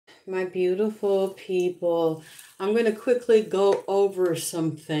My beautiful people. I'm going to quickly go over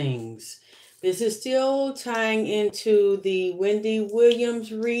some things. This is still tying into the Wendy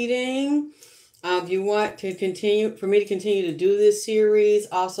Williams reading. If you want to continue, for me to continue to do this series,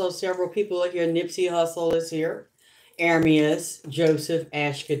 also several people are here. Nipsey Hussle is here, Armias, Joseph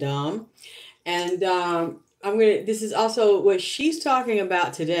Ashkadam. And this is also what she's talking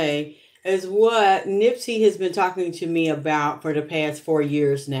about today, is what Nipsey has been talking to me about for the past 4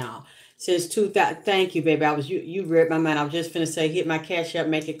 years now. Since 2000, thank you, baby. You read my mind. I was just finna say, hit my Cash App,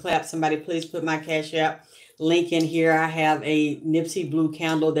 make it clap. Somebody please put my Cash App link in here. I have a Nipsey blue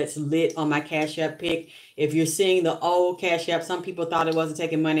candle that's lit on my Cash App pic. If you're seeing the old Cash App, some people thought it wasn't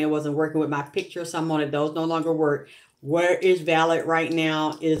taking money, it wasn't working with my picture. Some wanted those no longer work. Where is valid right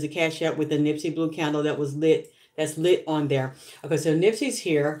now is the Cash App with the Nipsey blue candle that was lit, that's lit on there. Okay, so Nipsey's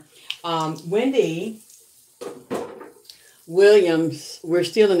here. Wendy Williams, we're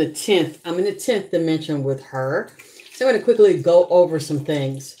still in the 10th. I'm in the 10th dimension with her. So I'm going to quickly go over some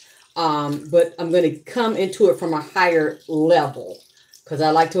things. But I'm going to come into it from a higher level because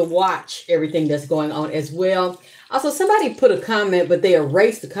I like to watch everything that's going on as well. Also, somebody put a comment, but they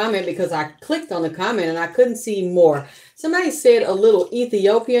erased the comment because I clicked on the comment and I couldn't see more. Somebody said a little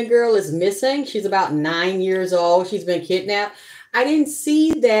Ethiopian girl is missing. She's about 9 years old. She's been kidnapped. I didn't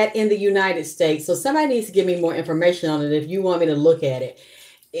see that in the United States. So somebody needs to give me more information on it if you want me to look at it.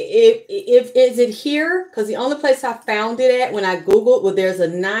 If is it here? Because the only place I found it at when I Googled, well, there's a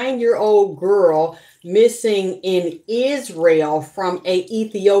 9-year-old girl missing in Israel from a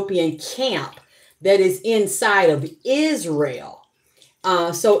Ethiopian camp that is inside of Israel.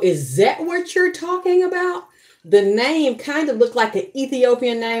 So is that what you're talking about? The name kind of looked like an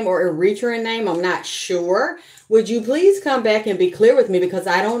Ethiopian name or Eritrean name. I'm not sure. Would you please come back and be clear with me because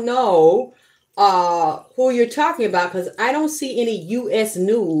I don't know who you're talking about because I don't see any U.S.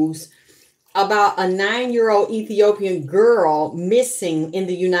 news about a 9-year-old Ethiopian girl missing in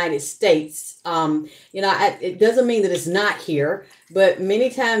the United States. It doesn't mean that it's not here, but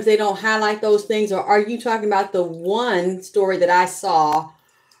many times they don't highlight those things. Or are you talking about the one story that I saw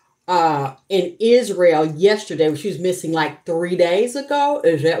in Israel yesterday, which she was missing like 3 days ago?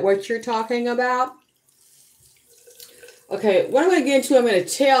 Is that what you're talking about? Okay, what I'm going to get into, I'm going to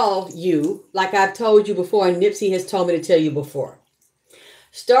tell you, like I've told you before, and Nipsey has told me to tell you before.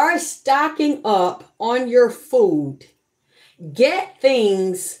 Start stocking up on your food. Get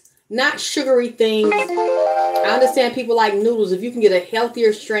things, not sugary things. I understand people like noodles. If you can get a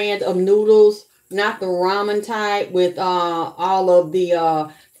healthier strand of noodles, not the ramen type with all of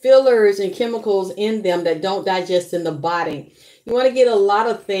the fillers and chemicals in them that don't digest in the body. You want to get a lot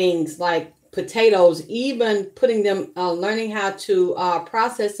of things like potatoes, even putting them, learning how to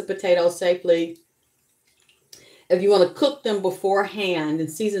process the potatoes safely. If you want to cook them beforehand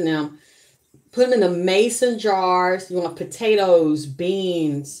and season them, put them in the mason jars. You want potatoes,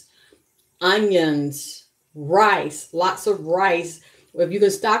 beans, onions, rice, lots of rice. If you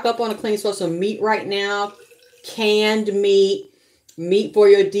can stock up on a clean source of meat right now, canned meat, meat for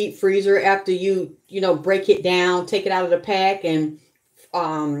your deep freezer after you break it down, take it out of the pack and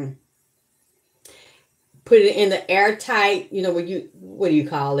put it in the airtight, what do you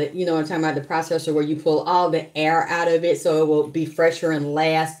call it? You know what I'm talking about, the processor where you pull all the air out of it so it will be fresher and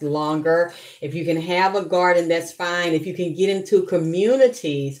last longer. If you can have a garden, that's fine. If you can get into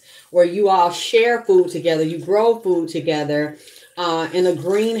communities where you all share food together, you grow food together in a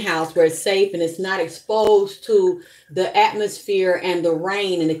greenhouse where it's safe and it's not exposed to the atmosphere and the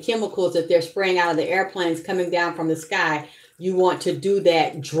rain and the chemicals that they're spraying out of the airplanes coming down from the sky. You want to do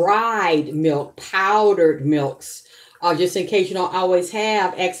that. Dried milk, powdered milks, just in case you don't always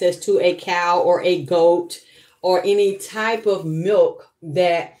have access to a cow or a goat or any type of milk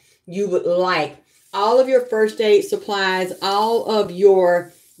that you would like. All of your first aid supplies, all of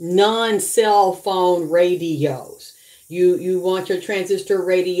your non-cell phone radios. You want your transistor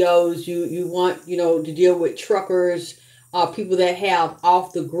radios. You want, to deal with truckers, people that have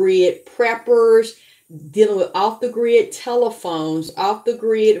off the grid preppers, dealing with off-the-grid telephones,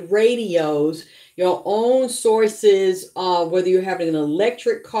 off-the-grid radios, your own sources, whether you're having an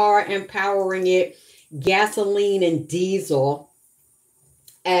electric car and powering it, gasoline and diesel,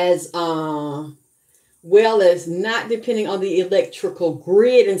 as well as not depending on the electrical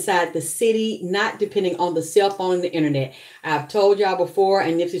grid inside the city, not depending on the cell phone and the internet. I've told y'all before,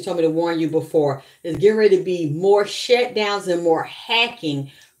 and Nipsey told me to warn you before, there's getting ready to be more shutdowns and more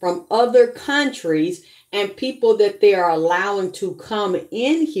hacking from other countries and people that they are allowing to come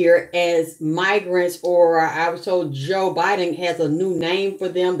in here as migrants, or I was told Joe Biden has a new name for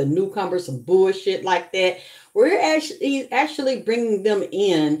them, the newcomers, some bullshit like that. We're actually bringing them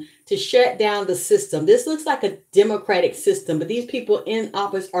in to shut down the system. This looks like a democratic system, but these people in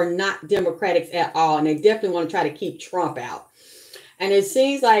office are not democrats at all, and they definitely want to try to keep Trump out. And it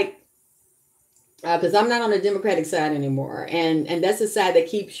seems like, because I'm not on the Democratic side anymore, and that's the side that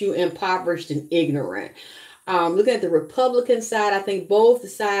keeps you impoverished and ignorant. Looking at the Republican side, I think both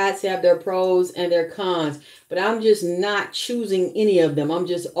sides have their pros and their cons, but I'm just not choosing any of them. I'm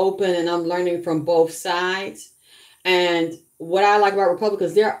just open and I'm learning from both sides. And what I like about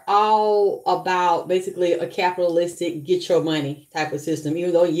Republicans, they're all about basically a capitalistic get your money type of system.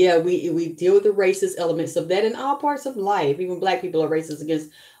 Even though, yeah, we deal with the racist elements of that in all parts of life. Even black people are racist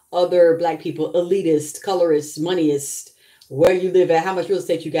against other black people, elitist, colorist, moneyist, where you live at, how much real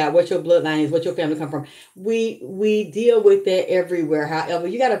estate you got, what your bloodline is, what your family come from. We deal with that everywhere. However,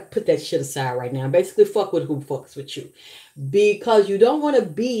 you got to put that shit aside right now. Basically, fuck with who fucks with you. Because you don't want to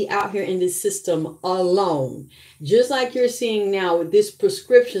be out here in this system alone. Just like you're seeing now with these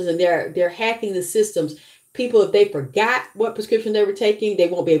prescriptions, and they're hacking the systems. People, if they forgot what prescription they were taking, they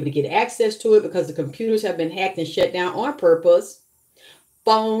won't be able to get access to it because the computers have been hacked and shut down on purpose.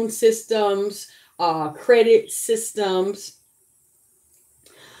 Phone systems, credit systems,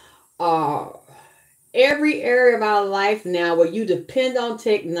 every area of our life now where you depend on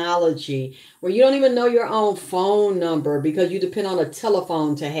technology, where you don't even know your own phone number because you depend on a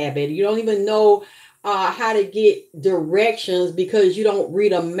telephone to have it. You don't even know how to get directions because you don't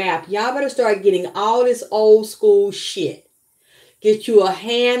read a map. Y'all better start getting all this old school shit. Get you a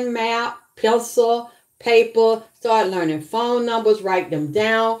hand map, pencil, paper, start learning phone numbers, write them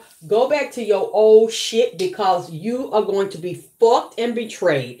down. Go back to your old shit because you are going to be fucked and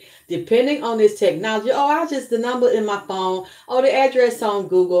betrayed. Depending on this technology. Oh, I'll just the number in my phone. Oh, the address on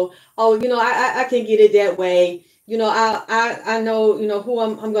Google. Oh, I can get it that way. I know, who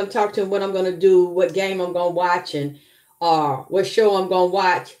I'm going to talk to and what I'm going to do, what game I'm going to watch and what show I'm going to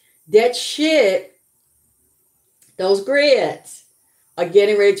watch. That shit, those grids are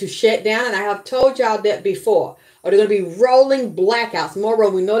getting ready to shut down, and I have told y'all that before. Or they're going to be rolling blackouts. More,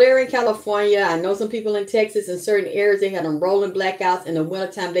 we know they're in California. I know some people in Texas in certain areas, they had them rolling blackouts. In the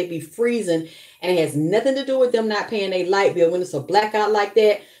wintertime, they be freezing, and it has nothing to do with them not paying their light bill. When it's a blackout like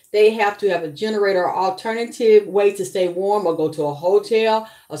that, they have to have a generator or alternative way to stay warm or go to a hotel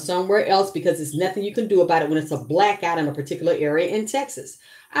or somewhere else because there's nothing you can do about it when it's a blackout in a particular area in Texas.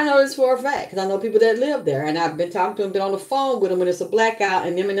 I know this for a fact because I know people that live there, and I've been talking to them, been on the phone with them when it's a blackout,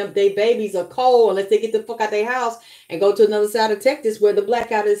 and them they babies are cold unless they get the fuck out their house and go to another side of Texas where the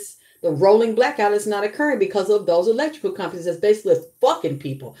rolling blackout is not occurring because of those electrical companies that's basically fucking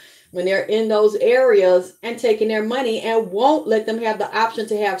people when they're in those areas and taking their money and won't let them have the option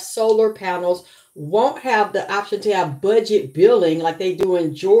to have solar panels, won't have the option to have budget billing like they do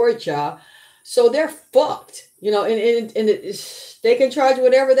in Georgia. So they're fucked, and they can charge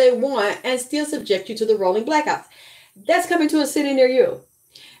whatever they want and still subject you to the rolling blackouts. That's coming to a city near you.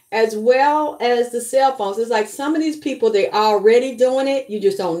 As well as the cell phones. It's like some of these people, they already doing it. You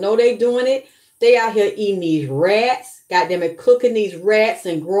just don't know they doing it. They out here eating these rats. Goddamn it, cooking these rats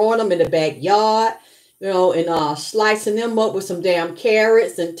and growing them in the backyard. And slicing them up with some damn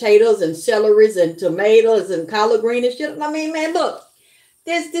carrots and potatoes and celeries and tomatoes and collard green and shit. I mean, man, look.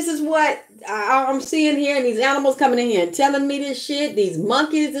 This is what I'm seeing here, and these animals coming in here and telling me this shit. These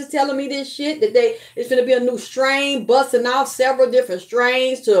monkeys is telling me this shit, that it's going to be a new strain, busting off several different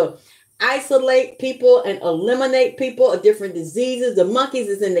strains to isolate people and eliminate people of different diseases. The monkeys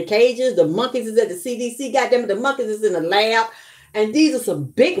is in the cages. The monkeys is at the CDC. Goddamn it, the monkeys is in the lab. And these are some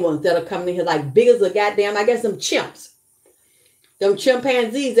big ones that are coming in here, like big as a goddamn, I guess, some chimps. Them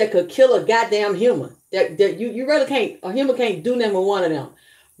chimpanzees that could kill a goddamn human. That you really can't, a human can't do nothing with one of them.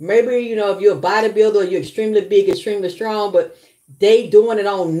 Maybe, if you're a bodybuilder, you're extremely big, extremely strong, but they doing it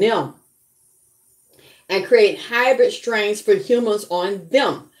on them. And create hybrid strains for humans on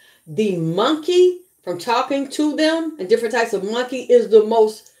them. The monkey, from talking to them, and different types of monkey, is the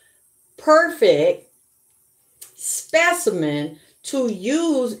most perfect specimen to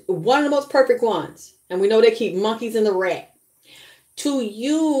use, one of the most perfect ones. And we know they keep monkeys in the rat. To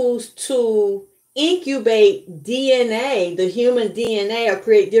use to incubate DNA, the human DNA, or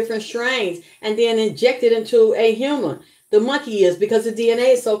create different strains and then inject it into a human. The monkey is, because the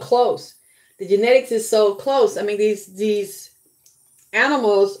DNA is so close. The genetics is so close. I mean, these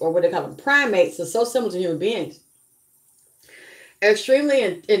animals, or what they call them, primates, are so similar to human beings.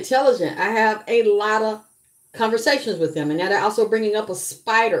 Extremely intelligent. I have a lot of conversations with them. And now they're also bringing up a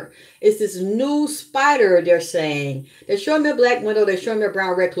spider. It's this new spider, they're saying. They're showing me a black widow. They're showing me a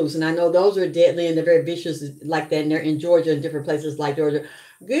brown recluse. And I know those are deadly and they're very vicious like that. And they're in Georgia and different places like Georgia.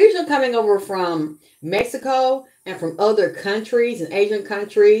 These are coming over from Mexico and from other countries and Asian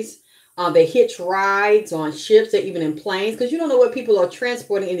countries. They hitch rides on ships. They're even in planes because you don't know what people are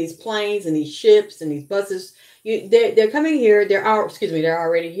transporting in these planes and these ships and these buses. They're coming here. They're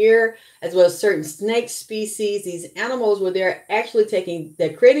already here, as well as certain snake species. These animals where they're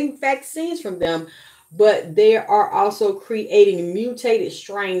creating vaccines from them, but they are also creating mutated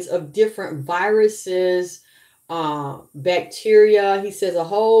strains of different viruses, bacteria. He says a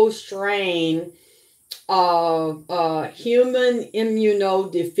whole strain of human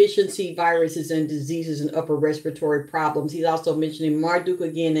immunodeficiency viruses and diseases and upper respiratory problems. He's also mentioning Marduk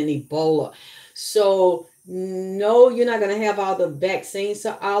again and Ebola. So no, you're not going to have all the vaccines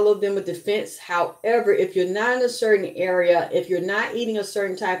to all of them with defense. However, if you're not in a certain area, if you're not eating a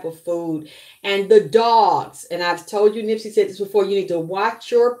certain type of food, and the dogs, and I've told you, Nipsey said this before, you need to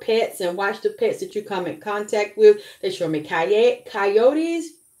watch your pets and watch the pets that you come in contact with. They show me coyotes,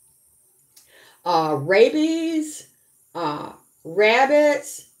 rabies,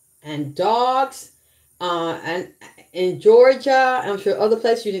 rabbits, and dogs. And in Georgia, I'm sure other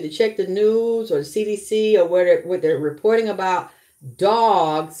places, you need to check the news or the CDC or what they're reporting about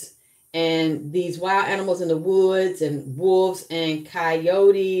dogs and these wild animals in the woods and wolves and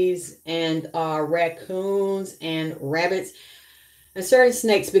coyotes and raccoons and rabbits and certain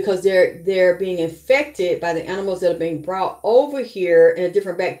snakes, because they're being infected by the animals that are being brought over here in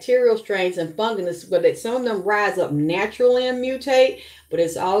different bacterial strains and fungus, but some of them rise up naturally and mutate, but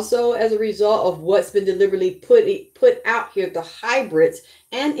it's also as a result of what's been deliberately put out here, the hybrids,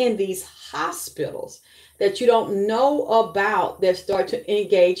 and in these hospitals that you don't know about that start to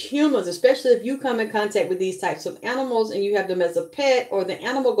engage humans, especially if you come in contact with these types of animals and you have them as a pet, or the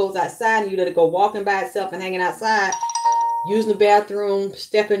animal goes outside and you let it go walking by itself and hanging outside, using the bathroom,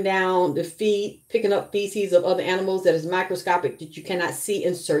 stepping down the feet, picking up feces of other animals that is microscopic, that you cannot see,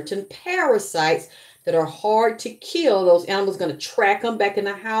 in certain parasites that are hard to kill. Those animals are going to track them back in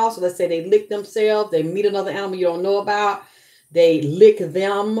the house. So let's say they lick themselves, they meet another animal you don't know about, they lick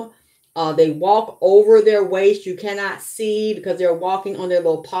them, they walk over their waist, you cannot see because they're walking on their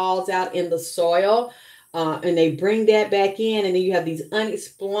little paws out in the soil. And they bring that back in, and then you have these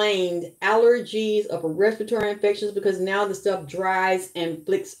unexplained allergies, upper respiratory infections, because now the stuff dries and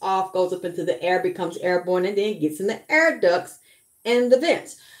flicks off, goes up into the air, becomes airborne, and then gets in the air ducts and the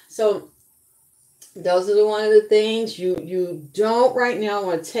vents. So those are one of the things you don't right now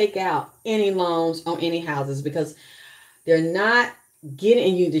want to take out any loans on any houses, because they're not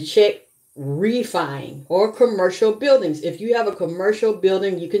getting you to check refining or commercial buildings. If you have a commercial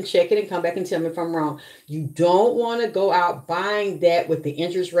building, you can check it and come back and tell me if I'm wrong. You don't want to go out buying that with the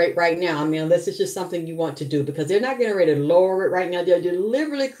interest rate right now. I mean, unless it's just something you want to do, because they're not getting ready to lower it right now. They're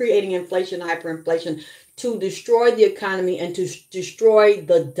deliberately creating inflation, hyperinflation, to destroy the economy and to destroy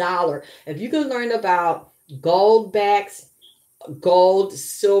the dollar. If you can learn about gold backs, gold,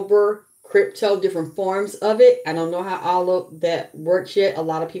 silver, crypto, different forms of it. I don't know how all of that works yet. A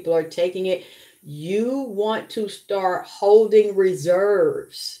lot of people are taking it. You want to start holding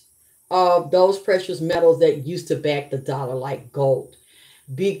reserves of those precious metals that used to back the dollar, like gold,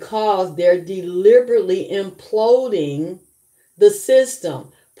 because they're deliberately imploding the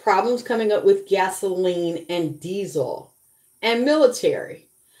system. Problems coming up with gasoline and diesel and military.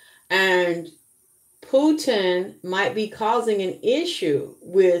 And Putin might be causing an issue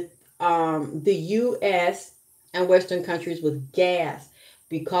with the U.S. and Western countries with gas,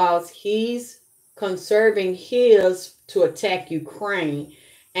 because he's conserving his to attack Ukraine.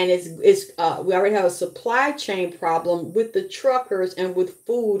 And we already have a supply chain problem with the truckers and with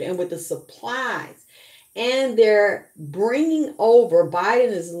food and with the supplies. And they're bringing over, Biden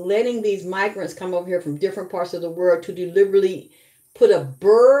is letting these migrants come over here from different parts of the world to deliberately put a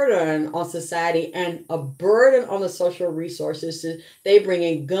burden on society and a burden on the social resources. They bring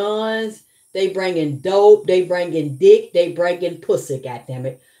in guns, they bring in dope, they bring in dick, they bring in pussy,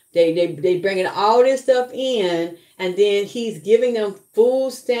 goddammit. They bring in all this stuff in, and then he's giving them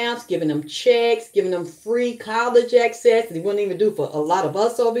food stamps, giving them checks, giving them free college access that he wouldn't even do for a lot of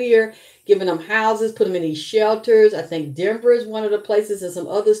us over here, giving them houses, put them in these shelters. I think Denver is one of the places, and some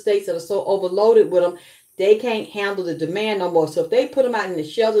other states that are so overloaded with them, they can't handle the demand no more. So if they put them out in the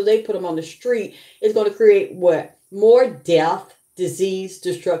shelter, they put them on the street, it's going to create what? More death, disease,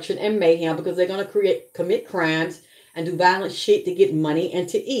 destruction, and mayhem, because they're going to commit crimes and do violent shit to get money and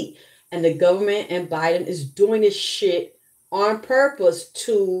to eat. And the government and Biden is doing this shit on purpose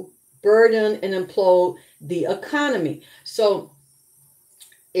to burden and implode the economy. So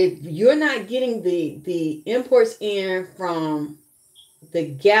if you're not getting the imports in from the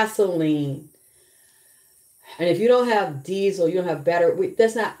gasoline, and if you don't have diesel, you don't have battery,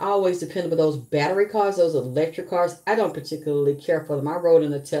 that's not always dependable. Those battery cars, those electric cars, I don't particularly care for them. I rode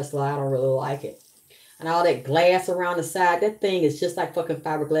in a Tesla. I don't really like it. And all that glass around the side, that thing is just like fucking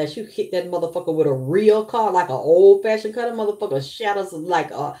fiberglass. You hit that motherfucker with a real car, like an old-fashioned car, that motherfucker shatters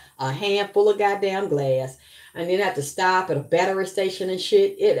like a handful of goddamn glass. And then have to stop at a battery station and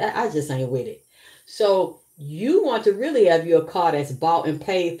shit. I just ain't with it. So you want to really have your car that's bought and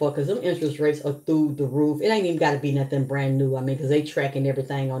paid for, because them interest rates are through the roof. It ain't even got to be nothing brand new. I mean, because they tracking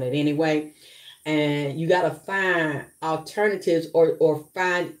everything on it anyway. And you got to find alternatives or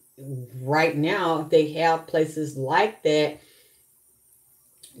find, right now, they have places like that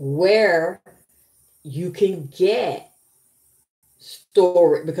where you can get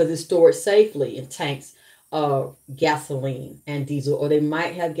storage, because it's stored safely in tanks of gasoline and diesel, or they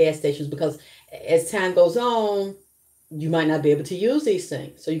might have gas stations, because as time goes on, you might not be able to use these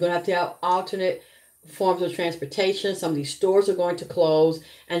things. So you're going to have alternate forms of transportation. Some of these stores are going to close.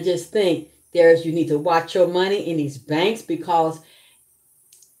 And just think, you need to watch your money in these banks, because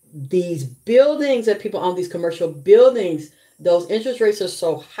these buildings that people own, these commercial buildings, those interest rates are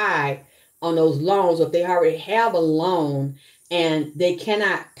so high on those loans. If they already have a loan and they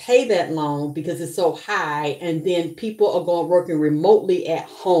cannot pay that loan because it's so high, and then people are going working remotely at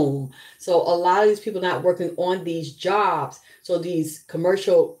home. So a lot of these people not working on these jobs. So these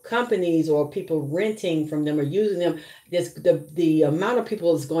commercial companies or people renting from them or using them, the amount of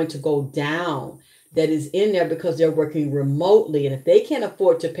people is going to go down that is in there because they're working remotely. And if they can't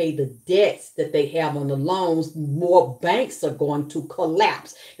afford to pay the debts that they have on the loans, more banks are going to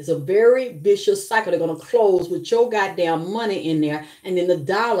collapse. It's a very vicious cycle. They're going to close with your goddamn money in there. And then the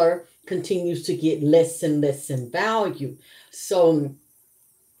dollar continues to get less and less in value. So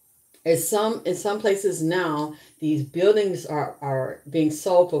in some places now, these buildings are being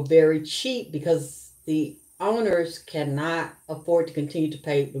sold for very cheap because the owners cannot afford to continue to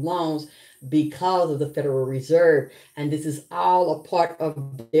pay the loans because of the Federal Reserve. And this is all a part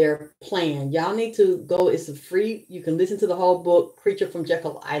of their plan. Y'all need to go. It's a free, you can listen to the whole book, Creature from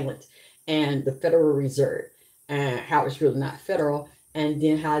Jekyll Island and the Federal Reserve, and how it's really not federal, and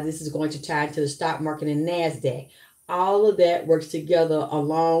then how this is going to tie into the stock market and NASDAQ. All of that works together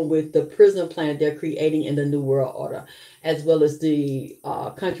along with the prison plan they're creating in the New World Order, as well as the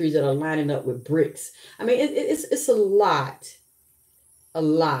countries that are lining up with BRICS. I mean, it's a lot.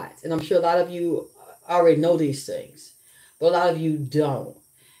 And I'm sure a lot of you already know these things, but a lot of you don't.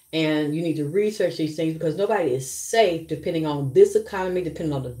 And you need to research these things, because nobody is safe depending on this economy,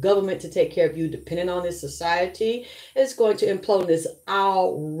 depending on the government to take care of you, depending on this society. It's going to implode. This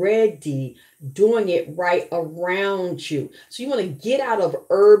already doing it right around you. So you want to get out of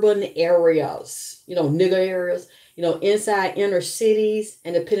urban areas, nigger areas, inside inner cities,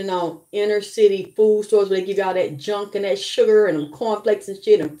 and depending on inner city food stores where they give y'all that junk and that sugar and them cornflakes and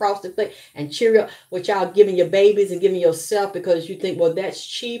shit and frosted flakes and Cheerio, which y'all giving your babies and giving yourself because you think, well, that's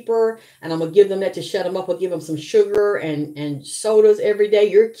cheaper and I'm going to give them that to shut them up, or give them some sugar and sodas every day.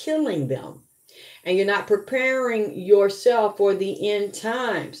 You're killing them. And you're not preparing yourself for the end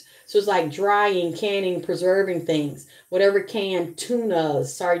times. So it's like drying, canning, preserving things. Whatever canned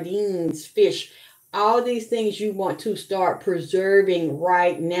tunas, sardines, fish, all these things you want to start preserving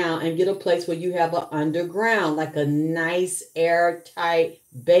right now, and get a place where you have an underground, like a nice airtight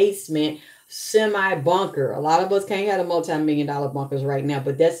basement, semi-bunker. A lot of us can't have a multi-million-dollar bunkers right now,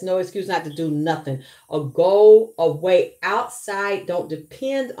 but that's no excuse not to do nothing. Or go away outside. Don't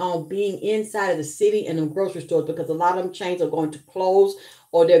depend on being inside of the city and the grocery stores, because a lot of them chains are going to close,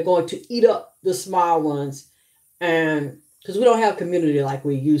 or they're going to eat up the small ones. And because we don't have community like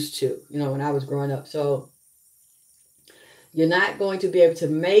we used to, when I was growing up. So you're not going to be able to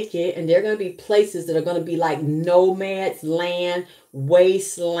make it. And there are going to be places that are going to be like nomads land,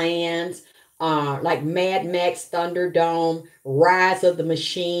 wastelands, like Mad Max, Thunderdome, Rise of the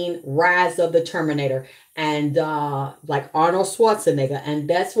Machine, Rise of the Terminator, and like Arnold Schwarzenegger. And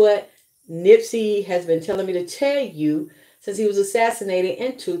that's what Nipsey has been telling me to tell you since he was assassinated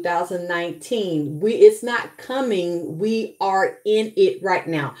in 2019. It's not coming. We are in it right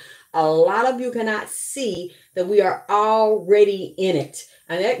now. A lot of you cannot see that we are already in it.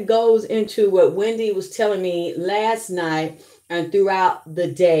 And that goes into what Wendy was telling me last night and throughout the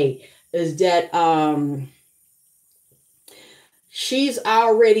day, is that she's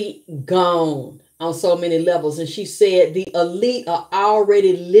already gone on so many levels. And she said the elite are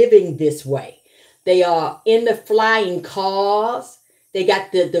already living this way. They are in the flying cars. They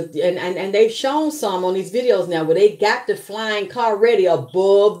got and they've shown some on these videos now where they got the flying car ready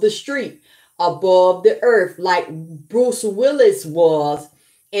above the street, above the earth, like Bruce Willis was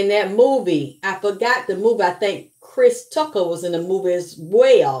in that movie. I forgot the movie. I think Chris Tucker was in the movie as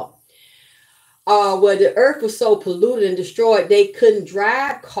well. Where the earth was so polluted and destroyed, they couldn't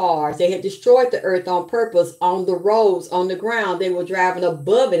drive cars. They had destroyed the earth on purpose on the roads, on the ground. They were driving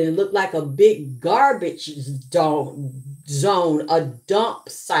above it and it looked like a big garbage zone, a dump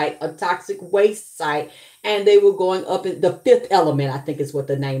site, a toxic waste site. And they were going up in the Fifth Element, I think is what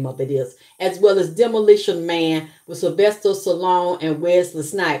the name of it is, as well as Demolition Man with Sylvester Stallone and Wesley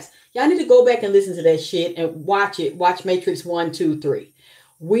Snipes. Y'all need to go back and listen to that shit and watch it. Watch Matrix 1, 2, 3.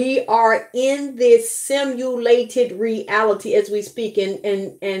 We are in this simulated reality as we speak. And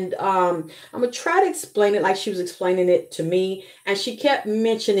I'm going to try to explain it like she was explaining it to me. And she kept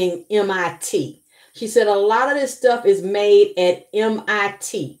mentioning MIT. She said a lot of this stuff is made at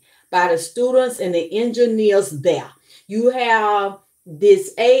MIT by the students and the engineers there. You have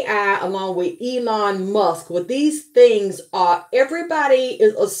this AI along with Elon Musk. What these things are, everybody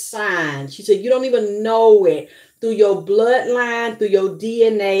is assigned. She said you don't even know it. Through your bloodline, through your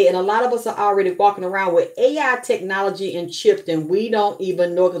DNA. And a lot of us are already walking around with AI technology and chips, and we don't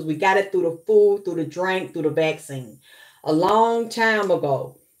even know because we got it through the food, through the drink, through the vaccine. A long time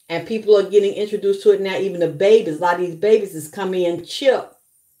ago. And people are getting introduced to it now, even the babies. A lot of these babies is coming in chip.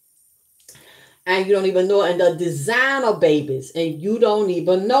 And you don't even know, and the designer babies, and you don't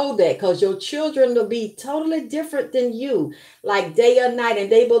even know that because your children will be totally different than you, like day or night,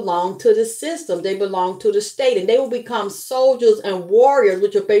 and they belong to the system, they belong to the state, and they will become soldiers and warriors,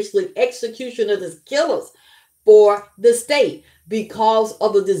 which are basically executioners and killers for the state because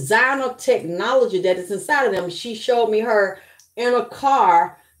of the designer technology that is inside of them. She showed me her in a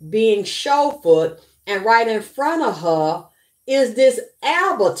car being chauffeured, and right in front of her is this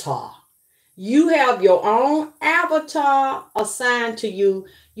avatar. You have your own avatar assigned to you.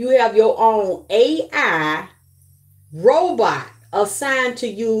 You have your own AI robot assigned to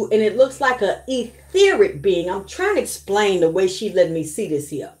you, and it looks like an etheric being. I'm trying to explain the way she let me see this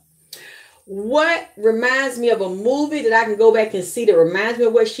here. What reminds me of a movie that I can go back and see that reminds me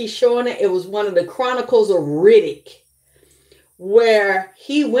of what she's showing it. It was one of the Chronicles of Riddick, where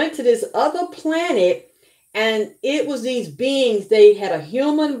he went to this other planet, and it was these beings. They had a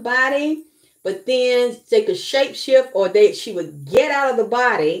human body, but then they could shapeshift, or she would get out of the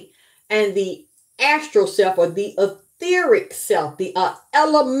body, and the astral self or the etheric self, the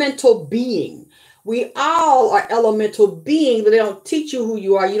elemental being. We all are elemental beings, but they don't teach you who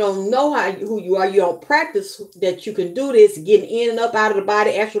you are. You don't know who you are. You don't practice that you can do this, getting in and up out of the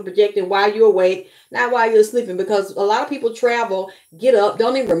body, astral projecting while you're awake, not while you're sleeping, because a lot of people travel, get up,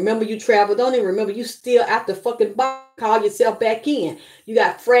 don't even remember you travel, don't even remember you still out the fucking body, call yourself back in. You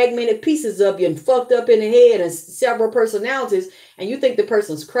got fragmented pieces of you and fucked up in the head and several personalities, and you think the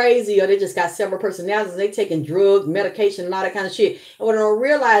person's crazy or they just got several personalities, they taking drugs, medication, and all that kind of shit. And what I don't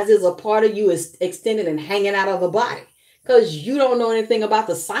realize is a part of you is extended and hanging out of the body because you don't know anything about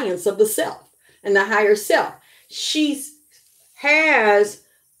the science of the self and the higher self. She has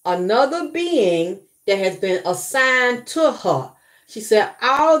another being that has been assigned to her. She said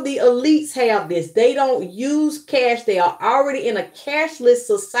all the elites have this. They don't use cash. They are already in a cashless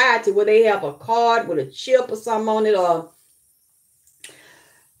society where they have a card with a chip or something on it, or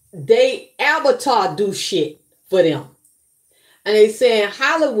they avatar do shit for them. And they saying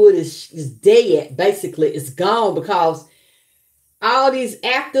Hollywood is dead, basically. It's gone because all these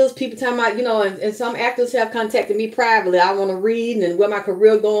actors, people talking about, and some actors have contacted me privately. I want to read and where my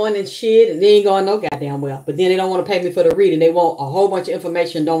career going and shit. And they ain't going no goddamn well. But then they don't want to pay me for the reading. They want a whole bunch of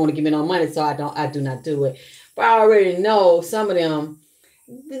information, don't want to give me no money. So I do not do it. But I already know some of them,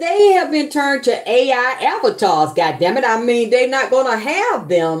 they have been turned to AI avatars, goddammit. I mean, they're not going to have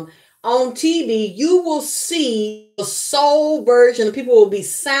them on TV. You will see a soul version of people will be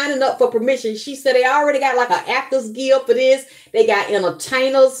signing up for permission. She said they already got like an actors guild for this. They got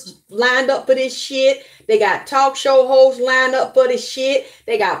entertainers lined up for this shit. They got talk show hosts lined up for this shit.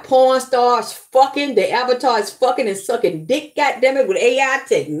 They got porn stars fucking. The avatar is fucking and sucking dick, goddammit, with AI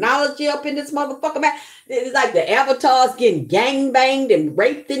technology up in this motherfucker, man. It's like the avatars getting gangbanged and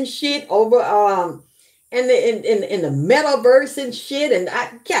raped and shit over in the metaverse and shit. And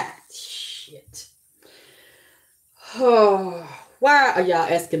God, shit. Oh, why are y'all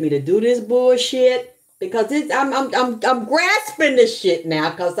asking me to do this bullshit? Because I'm grasping this shit now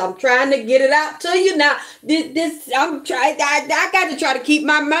because I'm trying to get it out to you now. I got to try to keep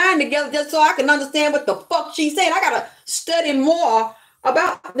my mind together just so I can understand what the fuck she's saying. I got to study more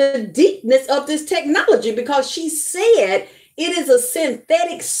about the deepness of this technology because she said It is a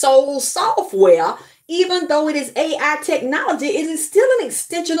synthetic soul software. Even though it is AI technology, it is still an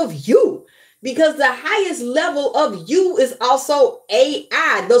extension of you, because the highest level of you is also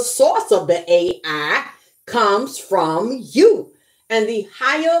AI. The source of the AI comes from you. And the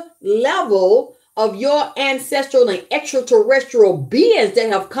higher level of your ancestral and extraterrestrial beings that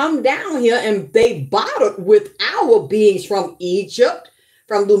have come down here, and they battled with our beings from Egypt,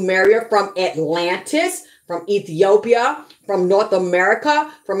 from Lemuria, from Atlantis, from Ethiopia, from North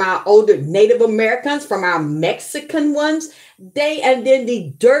America, from our older Native Americans, from our Mexican ones, and then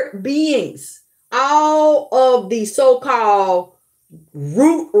the dirt beings, all of the so-called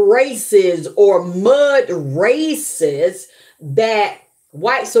root races or mud races that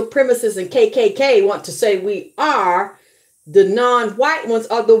white supremacists and KKK want to say we are. The non-white ones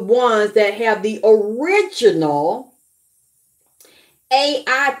are the ones that have the original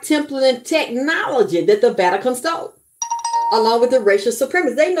AI template and technology that the Vatican stole, along with the racial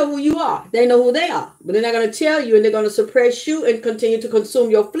supremacists. They know who you are. They know who they are. But they're not going to tell you, and they're going to suppress you and continue to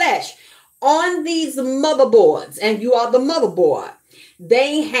consume your flesh on these motherboards. And you are the motherboard.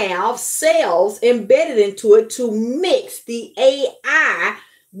 They have cells embedded into it to mix the AI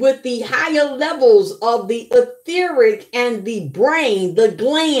with the higher levels of the etheric and the brain, the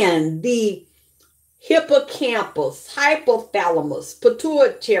gland, the hippocampus, hypothalamus,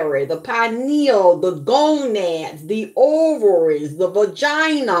 pituitary, the pineal, the gonads, the ovaries, the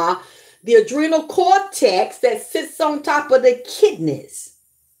vagina, the adrenal cortex that sits on top of the kidneys,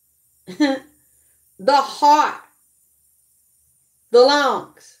 the heart, the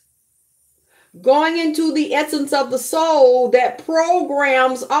lungs, going into the essence of the soul that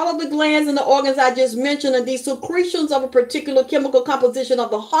programs all of the glands and the organs I just mentioned, and these secretions of a particular chemical composition of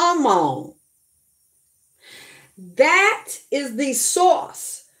the hormone. That is the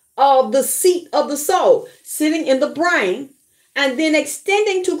source of the seat of the soul, sitting in the brain, and then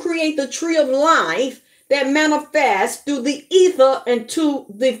extending to create the tree of life that manifests through the ether and to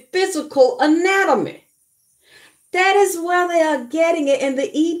the physical anatomy. That is where they are getting it in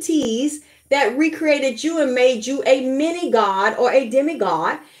the ETs that recreated you and made you a mini god or a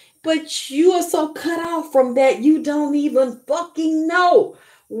demigod. But you are so cut off from that, you don't even fucking know.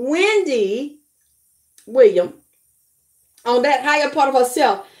 Wendy William, on that higher part of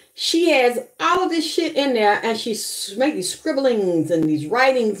herself, she has all of this shit in there, and she's making these scribblings and these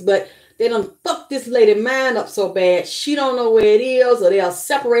writings, but they done fuck this lady mind up so bad, she don't know where it is, or they'll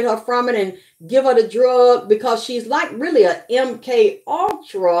separate her from it and give her the drug, because she's like really a MK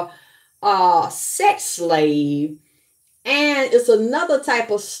Ultra sex slave. And it's another type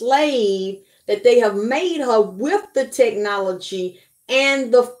of slave that they have made her with the technology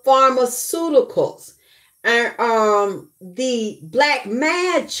and the pharmaceuticals and the black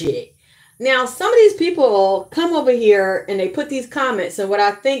magic. Now, some of these people come over here and they put these comments, and what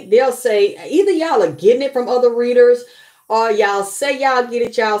I think they'll say, either y'all are getting it from other readers, or y'all say y'all get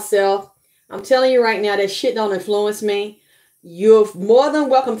it yourself. I'm telling you right now, that shit don't influence me. You're more than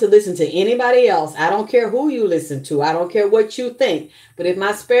welcome to listen to anybody else. I don't care who you listen to. I don't care what you think. But if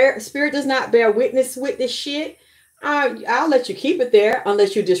my spirit does not bear witness with this shit, I'll let you keep it there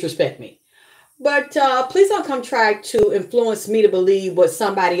unless you disrespect me. But please don't come try to influence me to believe what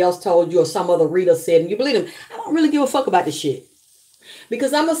somebody else told you or some other reader said, and you believe them. I don't really give a fuck about this shit.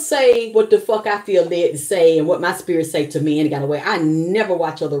 Because I'm going to say what the fuck I feel led to say and what my spirit say to me any kind of way. I never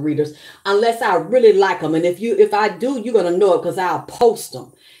watch other readers unless I really like them. And if I do, you're going to know it, because I'll post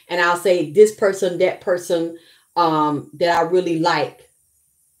them. And I'll say this person, that person that I really like.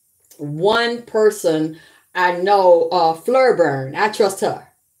 One person I know, Flurburn, I trust her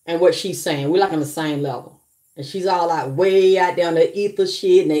and what she's saying. We're like on the same level. And she's all like way out down the ether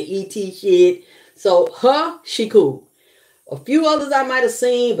shit and the ET shit. So she cool. A few others I might have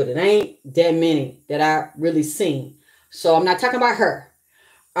seen, but it ain't that many that I really seen. So I'm not talking about her.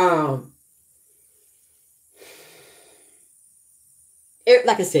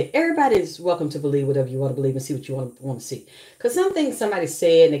 Like I said, everybody is welcome to believe whatever you want to believe and see what you want to see. Because some things somebody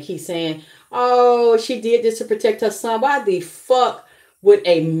said and they keep saying, oh, she did this to protect her son. Why the fuck would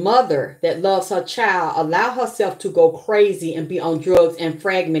a mother that loves her child allow herself to go crazy and be on drugs and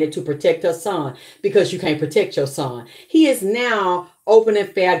fragmented to protect her son? Because you can't protect your son. He is now open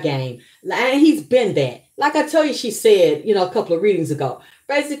and fair game. And he's been that. Like I told you, she said, a couple of readings ago.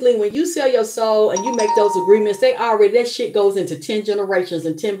 Basically, when you sell your soul and you make those agreements, that shit goes into 10 generations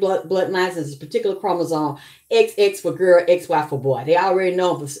and 10 bloodlines as a particular chromosome. XX for girl, XY for boy. They already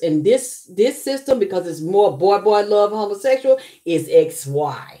know in this system, because it's more boy love homosexual, is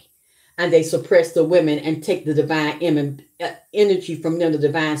XY. And they suppress the women and take the divine energy from them, the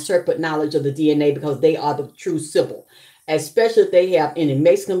divine serpent knowledge of the DNA, because they are the true symbol. especially if they have any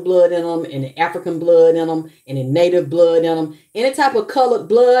Mexican blood in them, any African blood in them, any native blood in them, any type of colored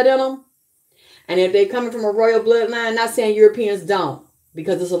blood in them. And if they're coming from a royal bloodline, not saying Europeans don't,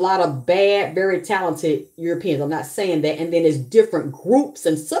 because there's a lot of bad, very talented Europeans. I'm not saying that. And then there's different groups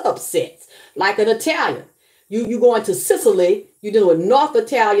and subsets, like an Italian. You go into Sicily, you're dealing with North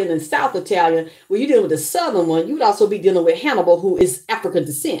Italian and South Italian. Well, you're dealing with the Southern one. You would also be dealing with Hannibal, who is African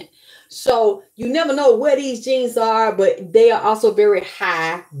descent. So you never know where these genes are, but they are also very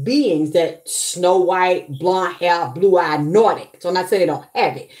high beings, that Snow White, blonde hair, blue-eyed Nordic. So I'm not saying they don't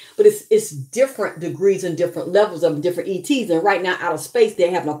have it, but it's different degrees and different levels of different ETs. And right now, out of space,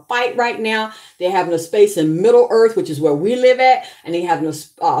 they're having a fight right now. They're having a space in Middle Earth, which is where we live at, and they're having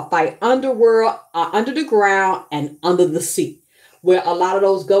a fight underworld, under the ground, and under the sea, where a lot of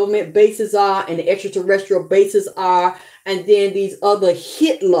those government bases are and the extraterrestrial bases are, and then these other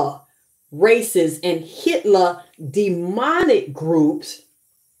Hitler races and Hitler demonic groups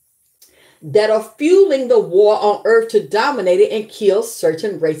that are fueling the war on earth to dominate it and kill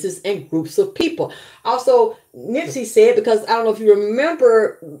certain races and groups of people. Also, Nipsey said, because I don't know if you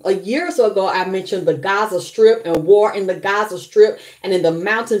remember, a year or so ago, I mentioned the Gaza Strip and war in the Gaza Strip and in the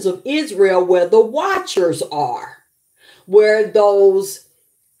mountains of Israel, where the Watchers are, where those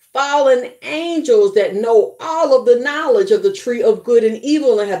fallen angels that know all of the knowledge of the tree of good and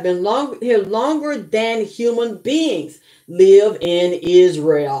evil and have been here longer than human beings live in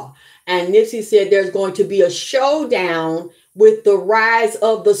Israel. And Nipsey said there's going to be a showdown with the rise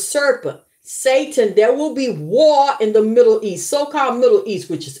of the serpent, Satan. There will be war in the Middle East, so-called Middle East,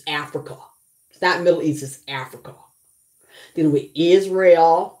 which is Africa. It's not Middle East, it's Africa. Then with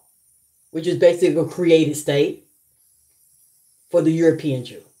Israel, which is basically a created state for the European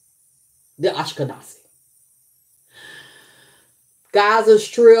Jew, the Ashkenazi. Gaza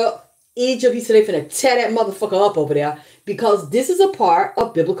Strip, Egypt, he said they finna tear that motherfucker up over there, because this is a part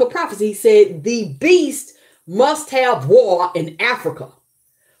of biblical prophecy. He said the beast must have war in Africa.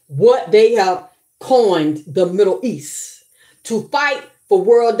 What they have coined the Middle East. To fight for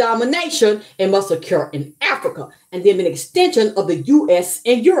world domination, it must occur in Africa, and then an extension of the US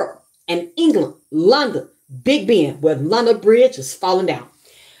and Europe and England, London, Big Ben, where the London Bridge is falling down.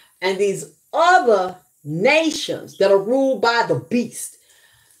 And these other nations that are ruled by the beast.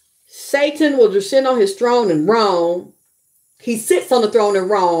 Satan will descend on his throne in Rome. He sits on the throne in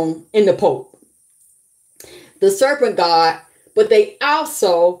Rome in the Pope, the serpent god, but they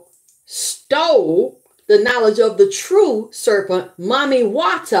also stole the knowledge of the true serpent, Mami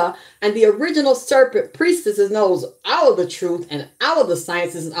Wata, and the original serpent priestesses knows all of the truth and all of the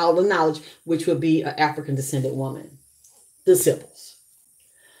sciences and all of the knowledge, which would be an African descendant woman, the Sibyls.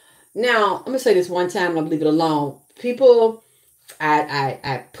 Now, I'm going to say this one time and I'll leave it alone. People,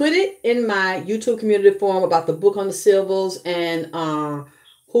 I put it in my YouTube community forum about the book on the Sibyls and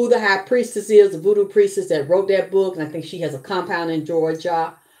who the high priestess is, the voodoo priestess that wrote that book. And I think she has a compound in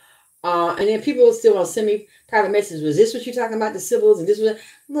Georgia. And then people still want to send me private messages. Was this what you're talking about, the Sibyls? And this was,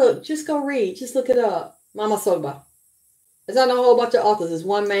 look, just go read. Just look it up. Mama Soba. It's not a whole bunch of authors. There's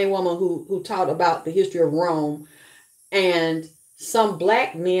one main woman who taught about the history of Rome, and some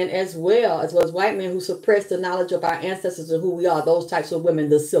black men as well as white men who suppressed the knowledge of our ancestors and who we are, those types of women,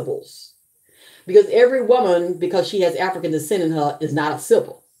 the Sibyls. Because every woman, because she has African descent in her, is not a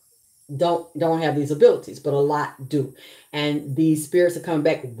Sibyl. Don't have these abilities, but a lot do. And these spirits are coming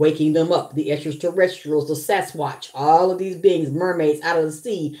back, waking them up. The extraterrestrials, the Sasquatch, all of these beings, mermaids out of the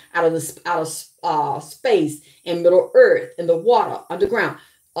sea, out of space, in Middle Earth, in the water, underground,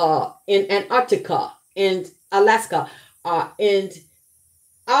 in Antarctica, in Alaska, and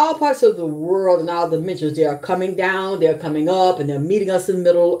all parts of the world and all dimensions. They are coming down, they're coming up, and they're meeting us in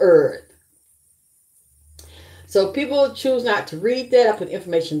Middle Earth. So people choose not to read that. I put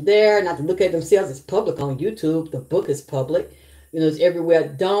information there, not to look at themselves. It's public on YouTube. The book is public. You know, it's everywhere.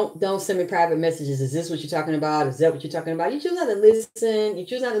 Don't send me private messages. Is this what you're talking about? Is that what you're talking about? You choose not to listen. You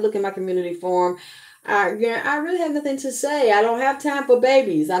choose not to look in my community forum. I really have nothing to say. I don't have time for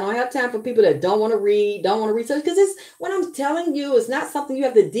babies. I don't have time for people that don't want to read, don't want to research. Because it's what I'm telling you, it's not something you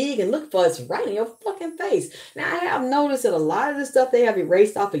have to dig and look for. It's right in your fucking face. Now, I have noticed that a lot of the stuff they have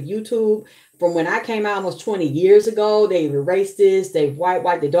erased off of YouTube from when I came out almost 20 years ago. They've erased this. They've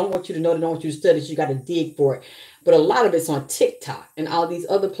white. They don't want you to know. They don't want you to study. So you got to dig for it. But a lot of it's on TikTok and all these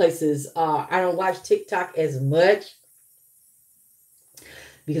other places. I don't watch TikTok as much,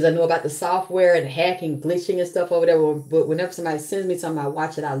 because I know about the software and hacking, glitching and stuff over there. But whenever somebody sends me something, I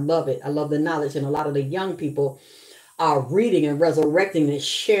watch it. I love it. I love the knowledge. And a lot of the young people are reading and resurrecting and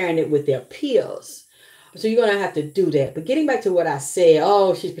sharing it with their peers. So you're going to have to do that. But getting back to what I said,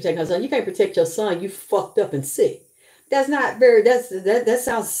 oh, she's protecting her son. You can't protect your son. You fucked up and sick. That's not very, that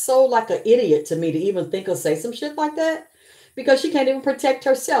sounds so like an idiot to me to even think or say some shit like that. Because she can't even protect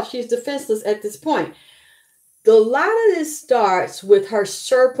herself. She's defenseless at this point. The lot of this starts with her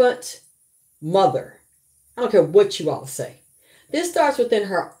serpent mother. I don't care what you all say. This starts within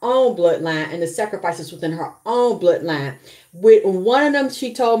her own bloodline and the sacrifices within her own bloodline. With one of them,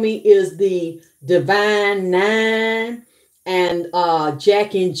 she told me, is the Divine Nine and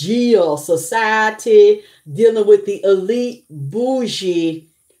Jack and Jill Society, dealing with the elite, bougie,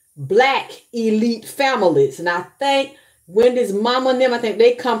 black elite families. And I think Wendy's mama and them, I think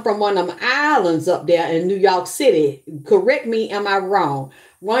they come from one of them islands up there in New York City. Correct me, am I wrong?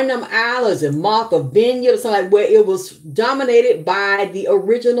 One of them islands in Martha Vineyard or something like, where it was dominated by the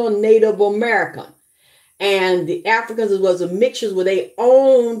original Native American. And the Africans was a mixture where they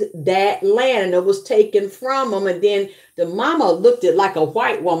owned that land and it was taken from them. And then the mama looked at like a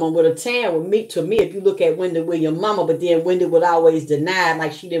white woman with a tan with meat to me. If you look at Wendy Williams' mama, but then Wendy would always deny,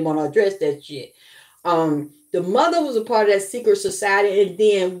 like she didn't want to address that shit. The mother was a part of that secret society, and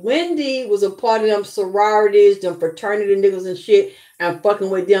then Wendy was a part of them sororities, them fraternity niggas and shit, and fucking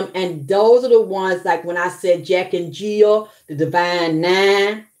with them. And those are the ones, like when I said Jack and Jill, the Divine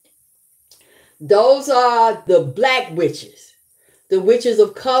Nine, those are the black witches, the witches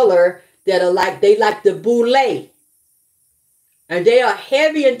of color that are like, they like the boule. And they are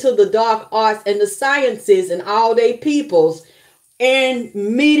heavy into the dark arts and the sciences and all they peoples. And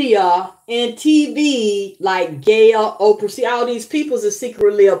media and TV, like Gail, Oprah, see, all these peoples are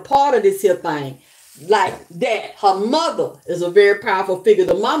secretly a part of this here thing. Like that. Her mother is a very powerful figure.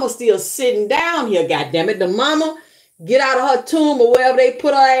 The mama still sitting down here, goddammit. The mama get out of her tomb or wherever they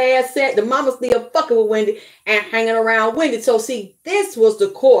put her ass at. The mama still fucking with Wendy and hanging around Wendy. So see, this was the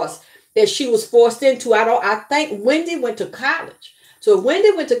course that she was forced into. I think Wendy went to college. So Wendy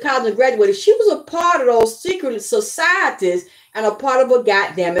went to college and graduated. She was a part of those secret societies and a part of a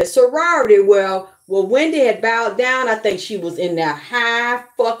goddamn sorority. Well, Wendy had bowed down. I think she was in there high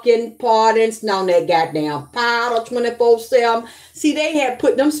fucking partying, on that goddamn powder 24/7. See, they had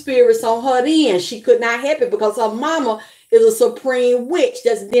put them spirits on her then. She could not help it because her mama is a supreme witch.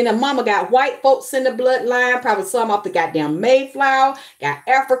 Then her mama got white folks in the bloodline, probably some off the goddamn Mayflower, got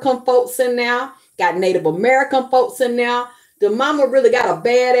African folks in there, got Native American folks in there. The mama really got a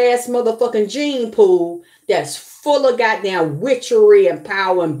badass motherfucking gene pool that's full of goddamn witchery and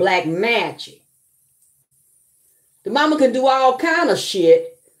power and black magic. The mama can do all kind of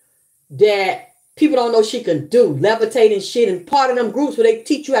shit that people don't know she can do. Levitating shit, and part of them groups where they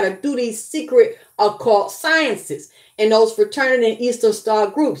teach you how to do these secret occult sciences. And those fraternity and Eastern Star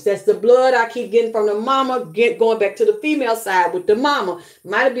groups. That's the blood I keep getting from the mama, going back to the female side with the mama.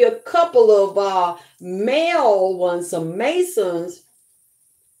 Might be a couple of male ones, some Masons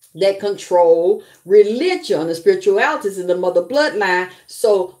that control religion and spiritualities in the mother bloodline.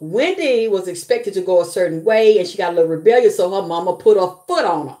 So Wendy was expected to go a certain way, and she got a little rebellious, so her mama put her foot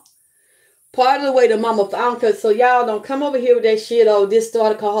on her. Part of the way the mama found her, so y'all don't come over here with that shit. Oh, this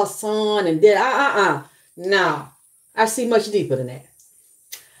daughter called her son and that. No. I see much deeper than that.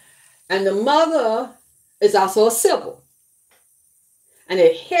 And the mother is also a symbol. And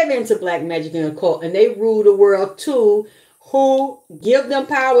they're heavy into black magic and occult. And they rule the world too. Who give them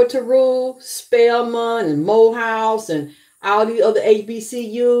power to rule? Spellman and Morehouse and all the other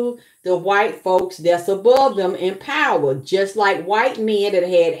HBCU. The white folks that's above them in power. Just like white men that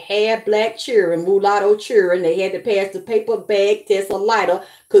had half black children, mulatto children. They had to pass the paper bag test, a lighter,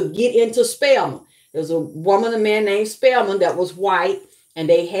 could get into Spellman. There was a woman, a man named Spellman that was white, and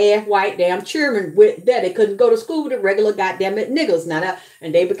they half white damn children with that. They couldn't go to school with the regular goddamn niggas now.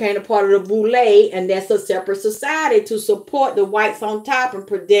 And they became a part of the boule, and that's a separate society to support the whites on top and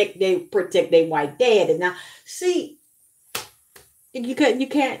protect their white dad. And now, see,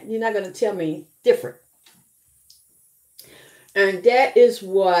 you're not gonna tell me different. And that is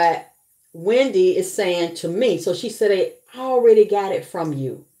what Wendy is saying to me. So she said, they already got it from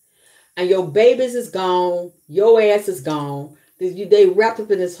you. And your babies is gone. Your ass is gone. They wrapped up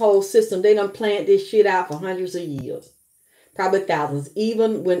in this whole system. They done planned this shit out for hundreds of years. Probably thousands.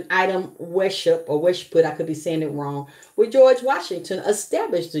 Even when Adam Weishaupt, I could be saying it wrong, with George Washington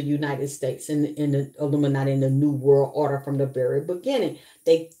established the United States in the Illuminati, in the New World Order from the very beginning.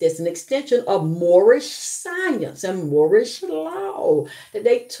 That's an extension of Moorish science and Moorish law that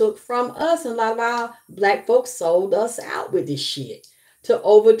they took from us. And a lot of our black folks sold us out with this shit to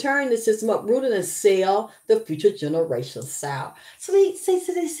overturn the system, uproot it, and sell the future generations out. So they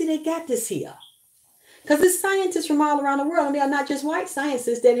got this here. Because it's scientists from all around the world, and they are not just white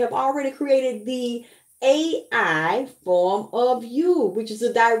scientists that have already created the AI form of you, which is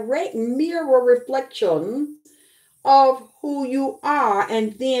a direct mirror reflection of who you are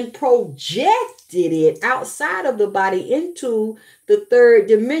and then projected it outside of the body into the third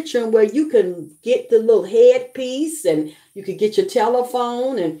dimension where you can get the little headpiece and you can get your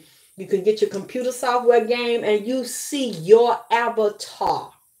telephone and you can get your computer software game and you see your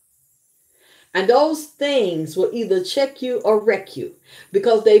avatar. And those things will either check you or wreck you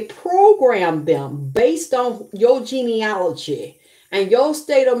because they program them based on your genealogy and your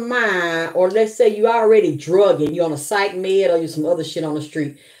state of mind, or let's say you already drugging, you're on a psych med or you some other shit on the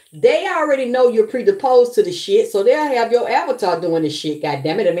street. They already know you're predisposed to the shit, so they'll have your avatar doing the shit,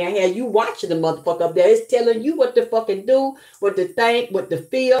 goddammit. I mean, I had you watching the motherfucker up there. It's telling you what to fucking do, what to think, what to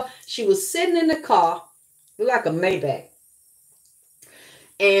feel. She was sitting in the car, like a Maybach.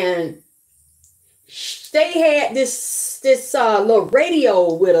 And they had this little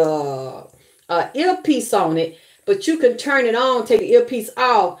radio with a earpiece on it, but you can turn it on, take the earpiece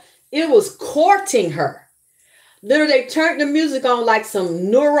off. It was courting her. Literally, they turned the music on like some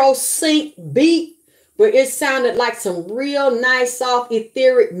neuro sync beat, where it sounded like some real nice, soft,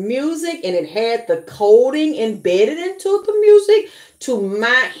 etheric music, and it had the coding embedded into the music to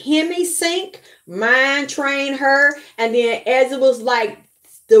hemisync, mind train her. And then as it was like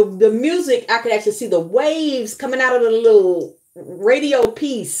the music, I could actually see the waves coming out of the little radio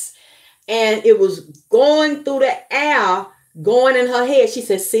piece, and it was going through the air, going in her head. She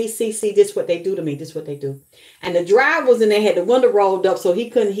said, see, this what they do to me. This what they do. And the driver was in there, had the window rolled up so he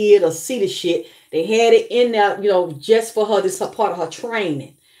couldn't hear it or see the shit. They had it in there, just for her. This is part of her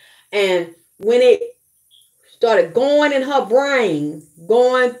training. And when it started going in her brain,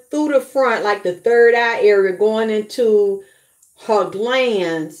 going through the front, like the third eye area, going into her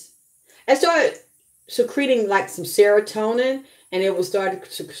glands, and started secreting like some serotonin, and it was starting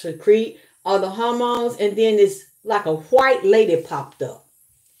to secrete other hormones, and then this like a white lady popped up.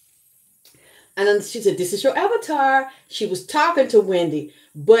 And then she said, this is your avatar. She was talking to Wendy,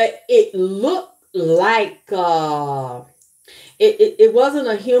 but it looked like it wasn't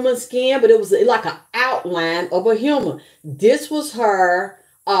a human skin, but it was like an outline of a human. This was her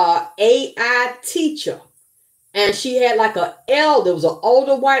AI teacher. And she had like an elder. It was an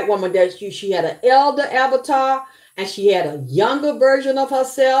older white woman that she had an elder avatar, and she had a younger version of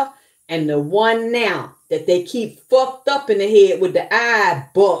herself, and the one now that they keep fucked up in the head with the eye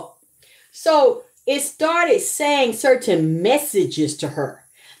buck. So it started saying certain messages to her.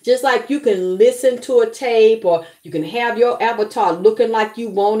 Just like you can listen to a tape, or you can have your avatar looking like you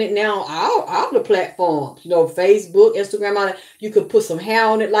want it now. All the platforms, Facebook, Instagram, all that. You could put some hair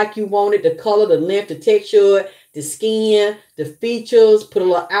on it like you want it, the color, the length, the texture, the skin, the features, put a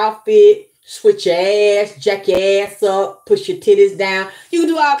little outfit, switch your ass, jack your ass up, push your titties down. You can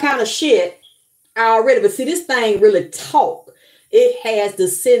do all kind of shit already. But see, this thing really talk. It has the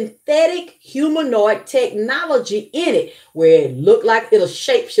synthetic humanoid technology in it, where it look like it'll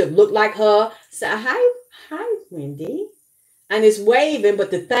shapeshift, look like her. So, hi, Wendy. And it's waving,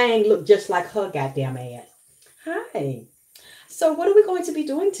 but the thing looked just like her goddamn ass. Hi. So what are we going to be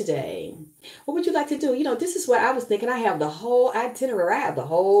doing today? What would you like to do? This is what I was thinking. I have the whole itinerary. I have the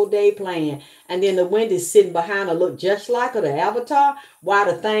whole day planned. And then the Wendy's sitting behind her, look just like her, the avatar, while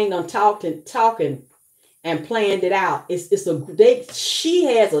the thing done talking and planned it out. She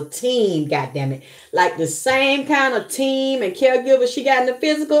has a team, goddammit. Like the same kind of team and caregiver she got in the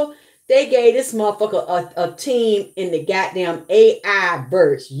physical. They gave this motherfucker a team in the goddamn AI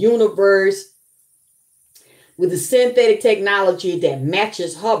universe, with the synthetic technology that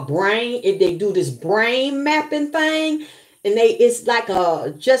matches her brain. If they do this brain mapping thing, and it's like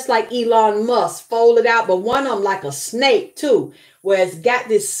just like Elon Musk folded out, but one of them like a snake too, where it's got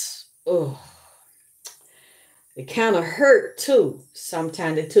this, it kind of hurt too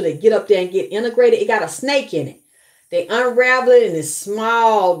sometimes until they get up there and get integrated. It got a snake in it. They unravel it and it's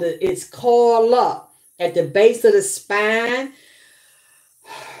small, it's coiled up at the base of the spine.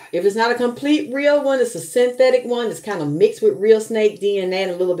 If it's not a complete real one, it's a synthetic one. It's kind of mixed with real snake DNA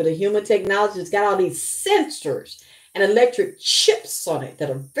and a little bit of human technology. It's got all these sensors and electric chips on it that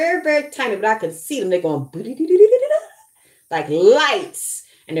are very, very tiny, but I can see them. They're going like lights,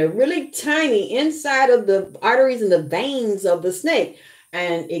 and they're really tiny inside of the arteries and the veins of the snake.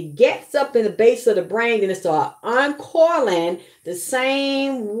 And it gets up in the base of the brain, and it starts uncoiling the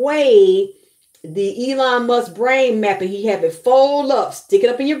same way the Elon Musk brain mapping. He have it fold up, stick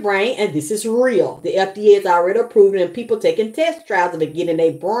it up in your brain, and this is real. The FDA has already approved it, and people taking test trials of it getting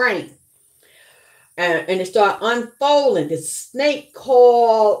their brain. And it start unfolding. The snake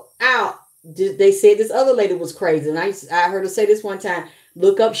called out. They said this other lady was crazy, and I heard her say this one time.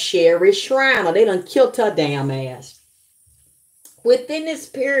 Look up Sherry Shriner. They done killed her damn ass. Within this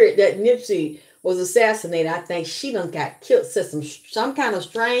period that Nipsey was assassinated. I think she done got killed, said some kind of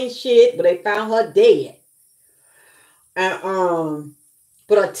strange shit, but they found her dead. And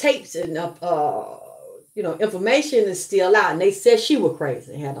but her tapes and information is still out, and they said she was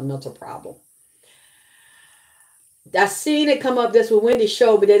crazy and had a mental problem. I seen it come up. That's what Wendy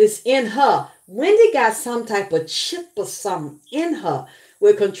showed me, that it's in her. Wendy got some type of chip or something in her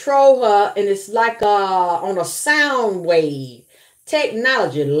will control her, and it's like on a sound wave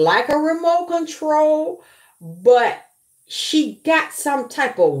technology, like a remote control, but she got some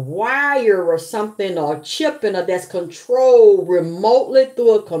type of wire or something or chip in her that's controlled remotely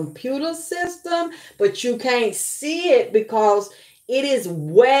through a computer system, but you can't see it because it is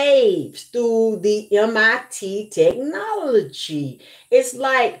waves through the MIT technology. It's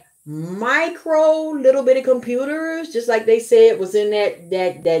like micro little bitty computers, just like they said was in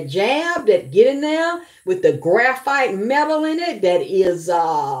that jab that get in there with the graphite metal in it that is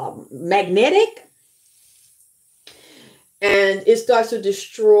magnetic. And it starts to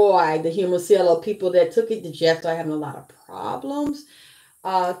destroy the human cell, or people that took it to jail start having a lot of problems.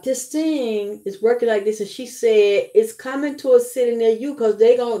 This thing is working like this, and she said it's coming to a city near you because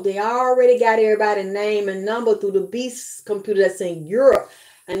they already got everybody's name and number through the Beast computer that's in Europe,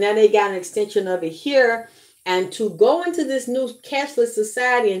 and now they got an extension of it here. And to go into this new cashless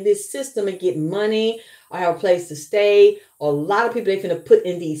society and this system and get money or have a place to stay, or a lot of people they're going to put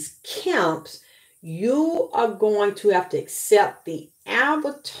in these camps, you are going to have to accept the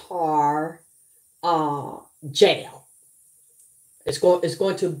avatar jail. It's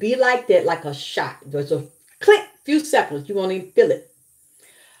going to be like that, like a shot. There's a click, few seconds, you won't even feel it.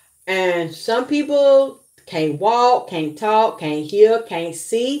 And some people can't walk, can't talk, can't hear, can't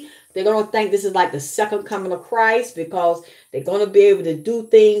see. They're going to think this is like the second coming of Christ because they're going to be able to do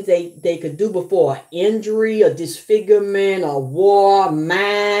things they could do before. Injury, or disfigurement, or war,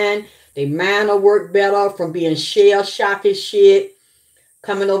 mind. Their mind will work better from being shell shock and shit.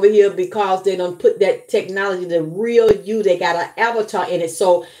 Coming over here because they don't put that technology, the real you, they got an avatar in it.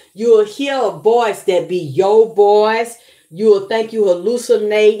 So you'll hear a voice that be your voice. You'll think you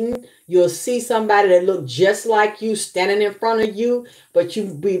hallucinating. You'll see somebody that look just like you standing in front of you, but you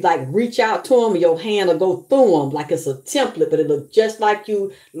be like, reach out to them, and your hand will go through them like it's a template, but it look just like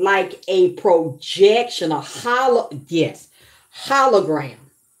you, like a projection, a hologram.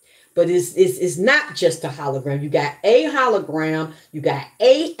 But it's not just a hologram. You got a hologram, you got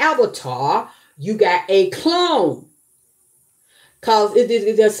a avatar, you got a clone. Because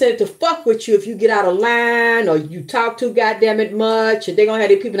they're said to fuck with you if you get out of line or you talk too goddamn it much. And they're going to have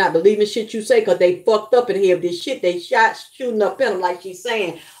these people not believing shit you say because they fucked up in here with this shit. They shooting up in them like she's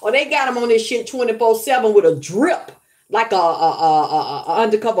saying. Or they got them on this shit 24/7 with a drip. Like a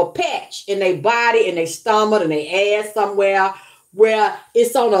undercover patch in their body, in their stomach, and their ass somewhere, where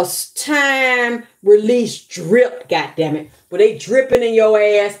it's on a time release drip, goddammit. Where they dripping in your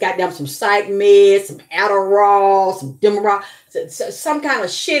ass, goddamn some psych meds, some Adderall, some Demerol, some kind of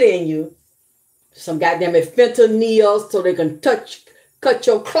shit in you. Some goddamn fentanyl so they can cut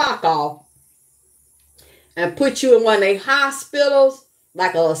your clock off and put you in one of their hospitals,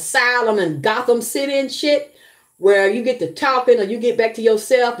 like an asylum in Gotham City and shit, where you get to talking or you get back to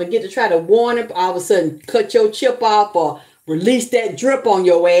yourself and get to try to warn it, all of a sudden cut your chip off or release that drip on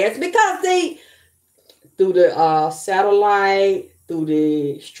your ass because they, through the satellite, through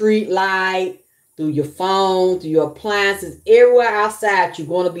the street light, through your phone, through your appliances, everywhere outside, you're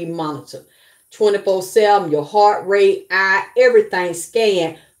going to be monitored 24/7. Your heart rate, eye, everything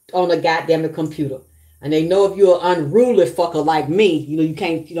scanned on the goddamn computer. And they know if you're an unruly fucker like me, you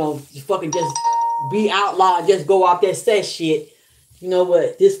can't, you fucking just be outlaw and just go off that set shit. You know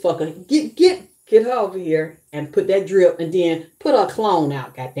what? This fucker, get her over here and put that drip and then put her clone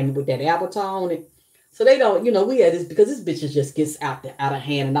out, goddamn it, with that avatar on it. So they don't, we had this because this bitch just gets out of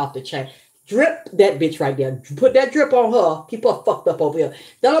hand and off the chain. Drip that bitch right there. Put that drip on her. Keep her fucked up over here.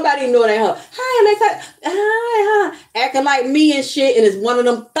 Don't nobody know that her. Hi, acting like me and shit, and it's one of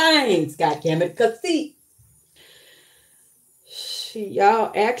them things, goddamn it. Cause see,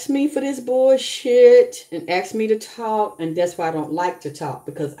 y'all ask me for this bullshit and ask me to talk, and that's why I don't like to talk,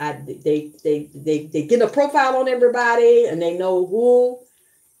 because they get a profile on everybody and they know who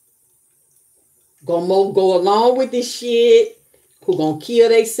gonna go along with this shit, who gonna kill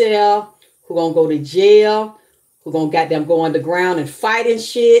themselves, who gonna go to jail, who gonna goddamn go underground and fight and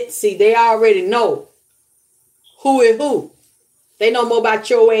shit. See, they already know who is who. They know more about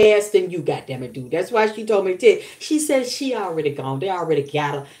your ass than you goddamn it do. That's why she told me to. She said she already gone. They already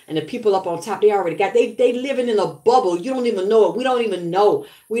got her. And the people up on top, they already got. They living in a bubble. You don't even know it. We don't even know.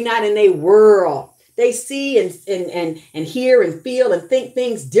 We're not in their world. They see and hear and feel and think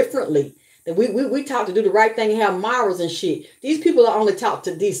things differently. We taught to do the right thing and have morals and shit. These people are only taught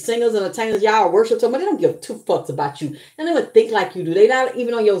to these singers and entertainers. Y'all worship them, but they don't give two fucks about you. They don't even think like you do. They not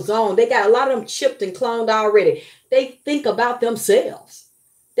even on your zone. They got a lot of them chipped and cloned already. They think about themselves.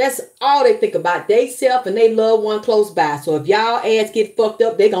 That's all they think about. They self and they love one close by. So if y'all ass get fucked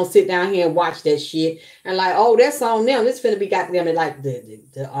up, they gonna sit down here and watch that shit and like, oh, that's on them. This finna be goddamn like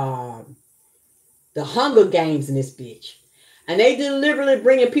the Hunger Games in this bitch. And they deliberately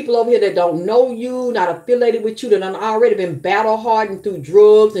bringing people over here that don't know you, not affiliated with you, that have already been battle hardened through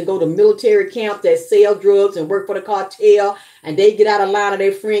drugs and go to military camps that sell drugs and work for the cartel. And they get out of line, or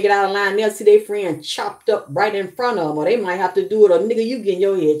their friend get out of line. They'll see their friend chopped up right in front of them, or they might have to do it. Or nigga, you getting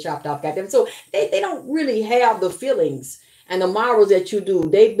your head chopped off, goddamn. So they don't really have the feelings and the morals that you do.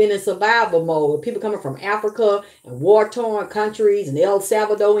 They've been in survival mode. People coming from Africa and war-torn countries and El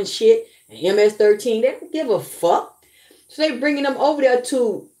Salvador and shit and MS-13, they don't give a fuck. So they bringing them over there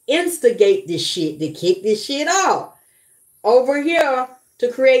to instigate this shit, to kick this shit off. Over here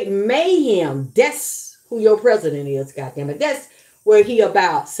to create mayhem. That's who your president is, goddammit. That's where he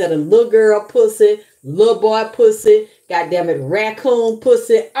about selling little girl pussy, little boy pussy, goddammit, raccoon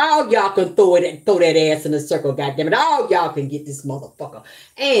pussy. All y'all can throw that ass in a circle, goddammit. All y'all can get this motherfucker.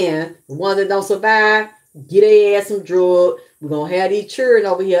 And the ones that don't survive, get their ass some drug. We're going to have these children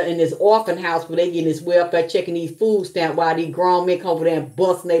over here in this orphan house where they getting this welfare, checking these food stamps while these grown men come over there and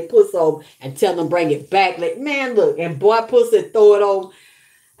busting their pussy over and tell them bring it back. Like, man, look, and boy pussy throw it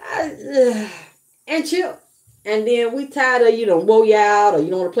over. And chill. And then we tired of, you know, woe you out, or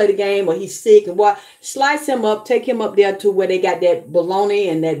you don't want to play the game, or he's sick, and what? Slice him up, take him up there to where they got that bologna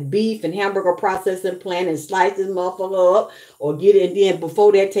and that beef and hamburger processing plant, and slice this motherfucker up, or get it. And then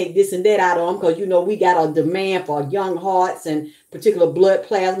before that, take this and that out of him, because you know we got a demand for young hearts and particular blood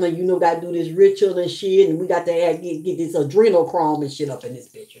plasma. You know, got to do this ritual and shit, and we got to get this adrenochrome and shit up in this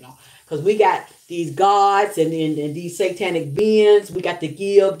bitch, you know. Because we got these gods and these satanic beings. We got to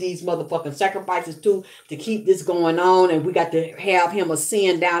give these motherfucking sacrifices to keep this going on. And we got to have him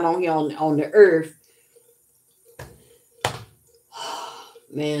ascend down on here on the earth.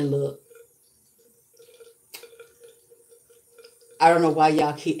 Man, look. I don't know why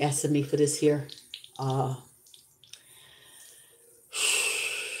y'all keep asking me for this here.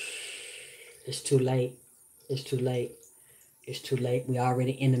 It's too late. It's too late. It's too late. We're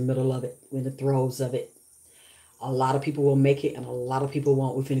already in the middle of it. We're in the throes of it. A lot of people will make it and a lot of people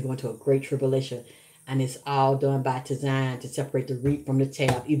won't. We're finna go into a great tribulation. And it's all done by design to separate the wheat from the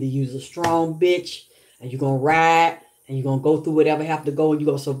chaff. Either use a strong bitch and you're going to ride and you're going to go through whatever have to go and you're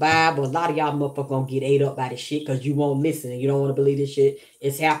going to survive. But a lot of y'all motherfuckers going to get ate up by this shit because you won't listen and you don't want to believe this shit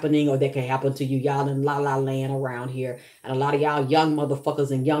is happening or that can happen to you. Y'all in la land around here. And a lot of y'all young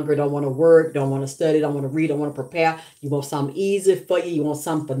motherfuckers and younger don't want to work, don't want to study, don't want to read, don't want to prepare. You want something easy for you. You want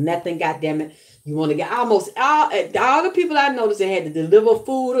something for nothing, goddammit. You want to get almost all the people I noticed that had to deliver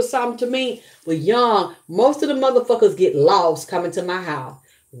food or something to me were young. Most of the motherfuckers get lost coming to my house.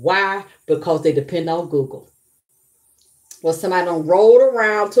 Why? Because they depend on Google. Well, somebody done rolled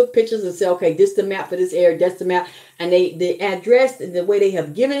around, took pictures and said, okay, this the map for this area, that's the map. And the address, the way they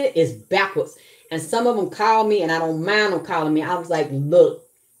have given it is backwards. And some of them called me, and I don't mind them calling me. I was like, look,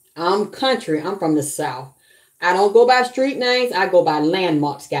 I'm country. I'm from the South. I don't go by street names. I go by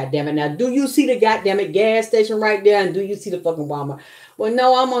landmarks, goddammit. Now, do you see the goddamn gas station right there? And do you see the fucking Walmart? Well,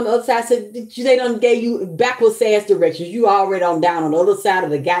 no, I'm on the other side. I said, they done gave you backwards ass directions. You already on down on the other side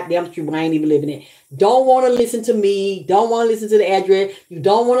of the goddamn street where I ain't even living in. Don't want to listen to me. Don't want to listen to the address. You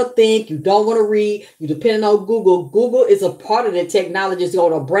don't want to think. You don't want to read. You depending on Google. Google is a part of the technology that's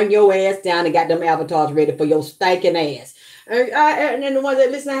going to bring your ass down and got them avatars ready for your stinking ass. And then the ones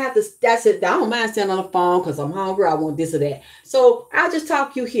that listen, I have to, that's it. I don't mind standing on the phone because I'm hungry. I want this or that. So I'll just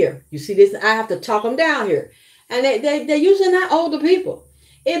talk you here. You see this? I have to talk them down here. And they're usually not older people.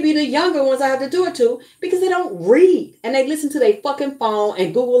 It'd be the younger ones I have to do it to because they don't read. And they listen to their fucking phone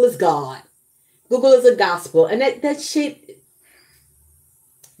and Google is God. Google is a gospel. And that shit,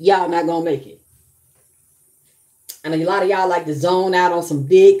 y'all not going to make it. And a lot of y'all like to zone out on some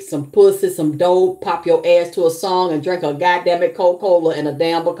dick, some pussy, some dope, pop your ass to a song and drink a goddamn Coca-Cola and a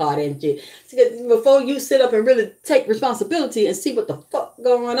damn Bacardi and shit. Before you sit up and really take responsibility and see what the fuck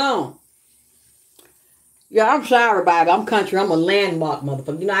going on. Yeah, I'm sorry, Bobby. I'm country. I'm a landmark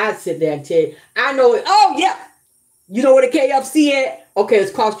motherfucker. You know, I sit there and tell you, I know it. Oh, yeah. You know where the KFC at? Okay,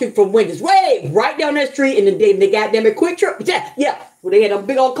 it's across the street from Wendy's. Way right down that street in the goddamn Quick Trip. Yeah. Where they had a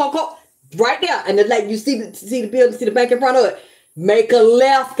big old Coca-Cola. Right there. And then, like, you see the building, see the bank in front of it. Make a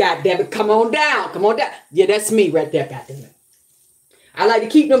left, goddammit. Come on down. Come on down. Yeah, that's me right there, goddammit. I like to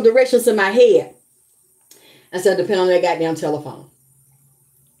keep them directions in my head. Instead of depending on that goddamn telephone.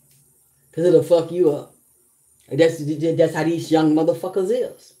 Because it'll fuck you up. That's how these young motherfuckers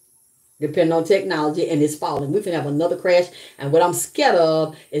is. Depending on technology, and it's falling. We finna have another crash. And what I'm scared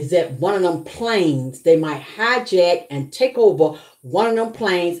of is that one of them planes, they might hijack and take over one of them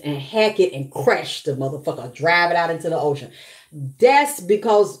planes and hack it and crash the motherfucker, drive it out into the ocean. That's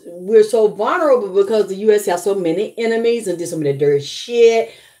because we're so vulnerable, because the U.S. has so many enemies and did so many dirty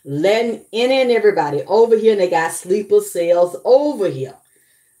shit, letting in and everybody over here, and they got sleeper cells over here.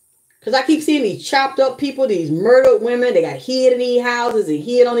 Because I keep seeing these chopped up people, these murdered women, they got hid in these houses and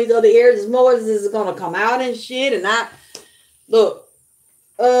hid on these other areas. Moses is going to come out and shit. And look,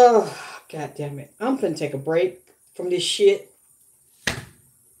 God damn it. I'm going to take a break from this shit.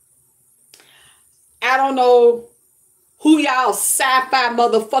 I don't know who y'all sci-fi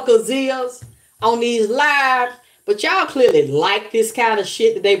motherfuckers is on these lives, but y'all clearly like this kind of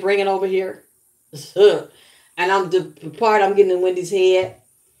shit that they bringing over here. And the part I'm getting in Wendy's head.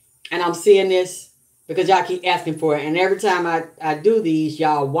 And I'm seeing this because y'all keep asking for it. And every time I do these,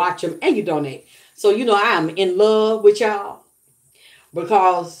 y'all watch them and you donate. So, you know, I'm in love with y'all.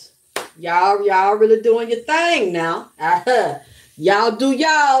 Because y'all really doing your thing now. Y'all do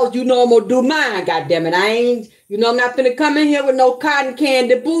y'all. You know I'm going to do mine, goddammit. I'm not finna come in here with no cotton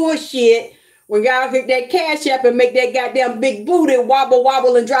candy bullshit. When y'all hit that cash app and make that goddamn big booty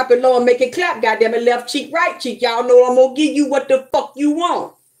wobble and drop it low and make it clap, goddammit, left cheek, right cheek. Y'all know I'm going to give you what the fuck you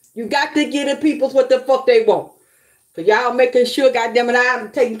want. You got to give the people what the fuck they want. So y'all making sure, goddammit, I'm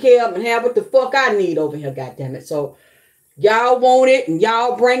taking care of them and have what the fuck I need over here, goddammit. So y'all want it and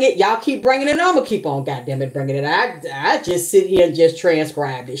y'all bring it. Y'all keep bringing it. I'm going to keep on, goddammit, bringing it. I just sit here and just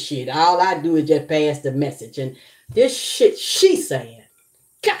transcribe this shit. All I do is just pass the message. And this shit she's saying.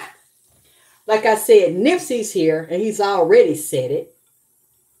 God. Like I said, Nipsey's here and he's already said it.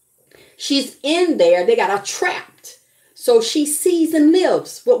 She's in there. They got her trapped. So she sees and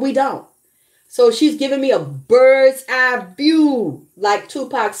lives what we don't. So she's giving me a bird's eye view. Like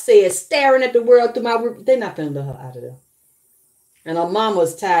Tupac said, staring at the world through my... They're not going to let her out of there. And her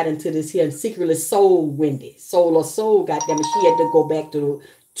mama's tied into this here and secretly sold Wendy. Sold her soul, goddammit. She had to go back to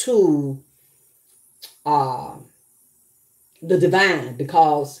the divine.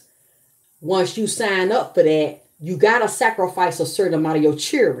 Because once you sign up for that, you got to sacrifice a certain amount of your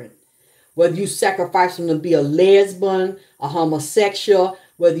children. Whether you sacrifice them to be a lesbian, a homosexual,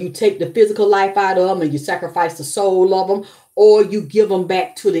 whether you take the physical life out of them and you sacrifice the soul of them, or you give them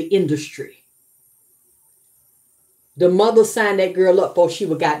back to the industry. The mother signed that girl up before she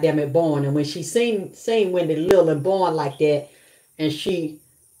was goddamn born. And when she seen Wendy little and born like that, and she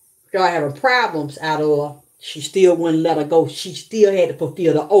started having problems out of her, she still wouldn't let her go. She still had to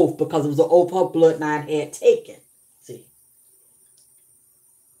fulfill the oath because it was an oath her bloodline had taken. See?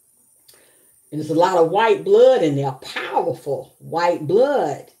 And there's a lot of white blood in there, powerful white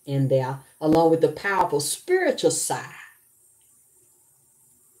blood in there, along with the powerful spiritual side.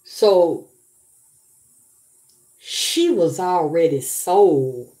 So she was already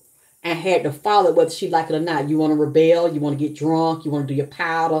sold and had to follow whether she like it or not. You want to rebel, you want to get drunk, you want to do your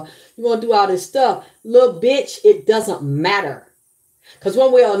powder, you want to do all this stuff. Little bitch, it doesn't matter. Because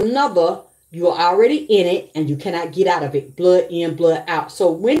one way or another, you are already in it and you cannot get out of it. Blood in, blood out.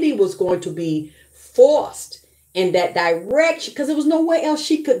 So Wendy was going to be forced in that direction because there was nowhere else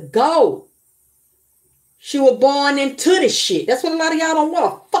she could go. She was born into this shit. That's what a lot of y'all don't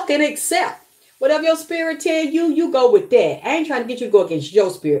want to fucking accept. Whatever your spirit tell you, you go with that. I ain't trying to get you to go against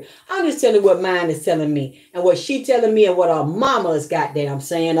your spirit. I'm just telling you what mine is telling me. And what she telling me and what her mama has got that I'm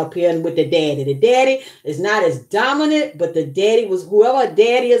saying up here with the daddy. The daddy is not as dominant, but the daddy was, whoever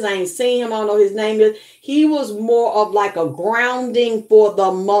daddy is, I ain't seen him, I don't know his name is. He was more of like a grounding for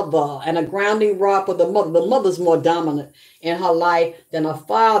the mother and a grounding rod for the mother. The mother's more dominant in her life than her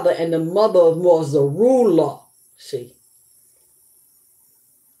father, and the mother more as a ruler. See?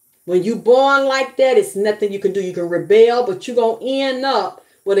 When you born like that, it's nothing you can do. You can rebel, but you're going to end up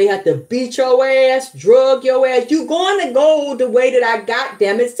where they have to beat your ass, drug your ass. You're going to go the way that I got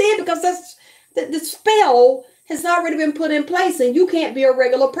them. And see, because that's the spell has already been put in place, and you can't be a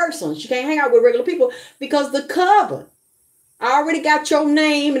regular person. You can't hang out with regular people because the cover. I already got your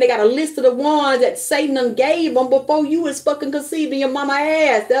name, and they got a list of the ones that Satan done gave them before you was fucking conceived in your mama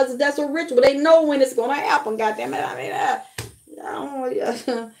ass. That's a ritual. They know when it's going to happen, goddammit.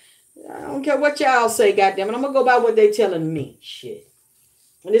 I don't care what y'all say, goddammit. I'm going to go by what they telling me. Shit.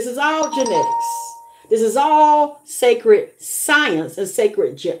 And this is all genetics. This is all sacred science and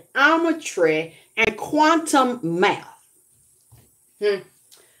sacred geometry and quantum math.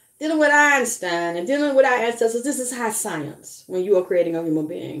 Dealing with Einstein and dealing with our ancestors, this is high science when you are creating a human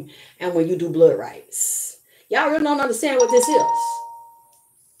being and when you do blood rights. Y'all really don't understand what this is.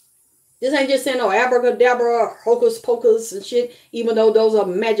 This ain't just saying no abracadabra, hocus pocus and shit, even though those are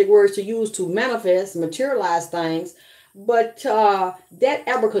magic words to use to manifest, materialize things. But that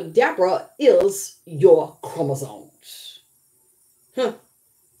abracadabra is your chromosomes. Huh.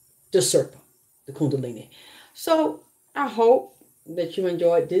 The serpent, the kundalini. So I hope that you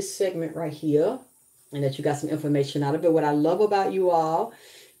enjoyed this segment right here and that you got some information out of it. What I love about you all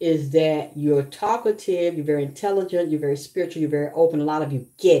is that you're talkative, you're very intelligent, you're very spiritual, you're very open. A lot of you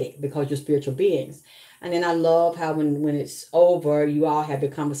get it because you're spiritual beings. And then I love how when it's over, you all have your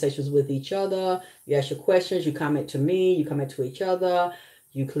conversations with each other. You ask your questions, you comment to me, you comment to each other.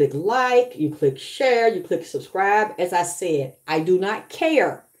 You click like, you click share, you click subscribe. As I said, I do not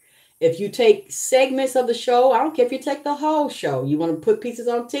care if you take segments of the show. I don't care if you take the whole show. You want to put pieces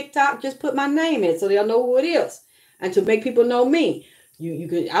on TikTok, just put my name in it so they'll know who it is. And to make people know me. You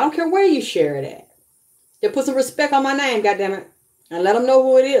could, I don't care where you share it at. Just put some respect on my name, goddammit. And let them know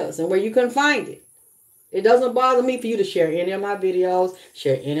who it is and where you can find it. It doesn't bother me for you to share any of my videos,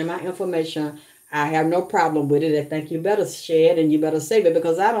 share any of my information. I have no problem with it. I think you better share it and you better save it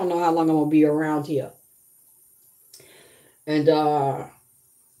because I don't know how long I'm going to be around here. And,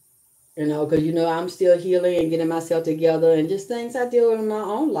 because, I'm still healing and getting myself together and just things I deal with in my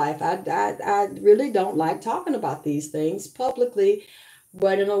own life. I really don't like talking about these things publicly.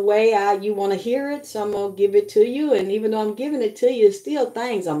 But in a way, you want to hear it, so I'm going to give it to you. And even though I'm giving it to you, it's still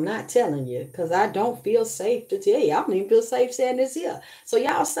things I'm not telling you because I don't feel safe to tell you. I don't even feel safe saying this here. So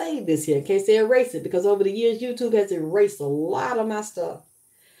y'all save this here in case they erase it because over the years, YouTube has erased a lot of my stuff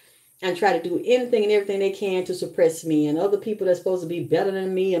and try to do anything and everything they can to suppress me. And other people that's supposed to be better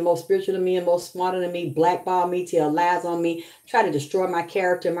than me and more spiritual than me and more smarter than me, blackball me, tell lies on me, try to destroy my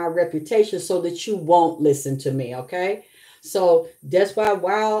character and my reputation so that you won't listen to me, okay? So that's why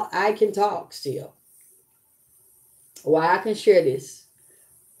while I can talk still, while I can share this,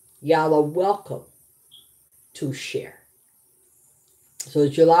 y'all are welcome to share. So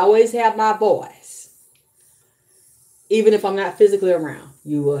that you'll always have my voice. Even if I'm not physically around,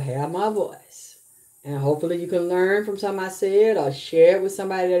 you will have my voice. And hopefully you can learn from something I said or share it with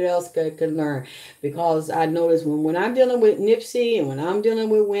somebody that else can learn. Because I notice when I'm dealing with Nipsey and when I'm dealing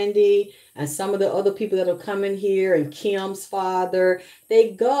with Wendy and some of the other people that are coming here and Kim's father,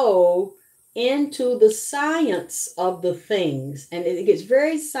 they go into the science of the things. And it gets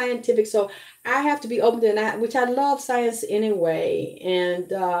very scientific. So I have to be open to that, which I love science anyway. And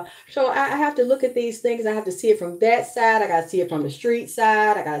so I have to look at these things. I have to see it from that side. I got to see it from the street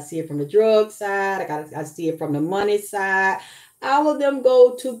side. I got to see it from the drug side. I got to see it from the money side. All of them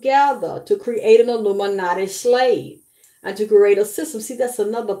go together to create an Illuminati slave and to create a system. See, that's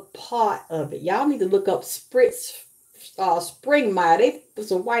another part of it. Y'all need to look up Springmeyer. They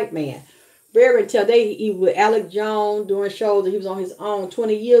was a white man. Very until he with Alec Jones doing shows and he was on his own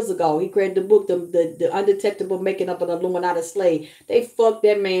 20 years ago. He created the book, the Undetectable Making Up an Illuminati Slave. They fucked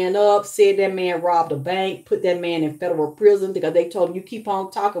that man up, said that man robbed a bank, put that man in federal prison because they told him, you keep on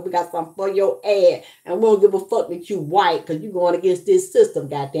talking, we got something for your ass. And we don't give a fuck that you white because you going against this system,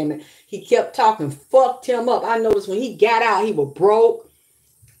 goddammit. He kept talking, fucked him up. I noticed when he got out, he was broke.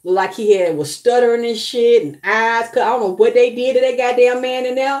 Like he was stuttering and shit and eyes cut. I don't know what they did to that goddamn man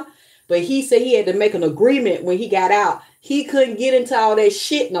in there. But he said he had to make an agreement when he got out. He couldn't get into all that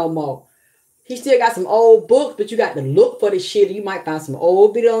shit no more. He still got some old books, but you got to look for the shit. You might find some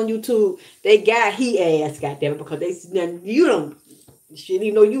old video on YouTube. They got he ass, goddamn it, because you don't shit.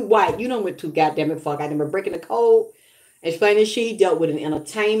 Even though you white, you don't went too goddamn it, fuck. I never breaking the code. Explaining shit. He dealt with an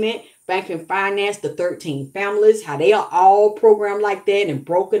entertainment, banking, finance, the 13 families, how they are all programmed like that and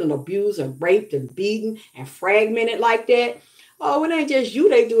broken and abused and raped and beaten and fragmented like that. Oh, it ain't just you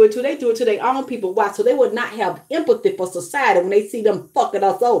they do it to. They do it to their own people. Why? So they would not have empathy for society when they see them fucking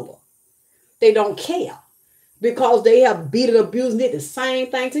us over. They don't care. Because they have beat and abused and did the same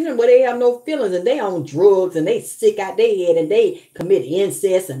thing to them where they have no feelings and they on drugs and they sick out their head and they commit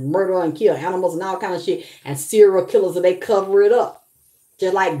incest and murder and kill animals and all kind of shit and serial killers and they cover it up.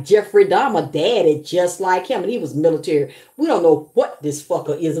 Just like Jeffrey Dahmer, daddy, just like him. And he was military. We don't know what this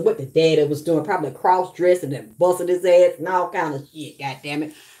fucker is and what the daddy was doing. Probably cross-dressing and busting his ass and all kind of shit. God damn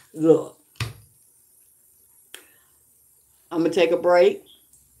it. Look. I'm going to take a break.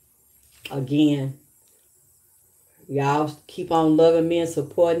 Again. Y'all keep on loving me and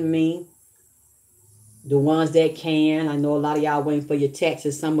supporting me. The ones that can. I know a lot of y'all waiting for your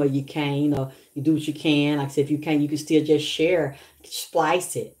taxes. Some of you can. Or you do what you can. Like I said, if you can, you can still just share.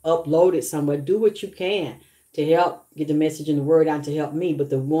 Splice it. Upload it somewhere. Do what you can to help get the message and the word out to help me. But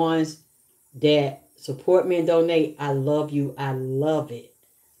the ones that support me and donate, I love you. I love it.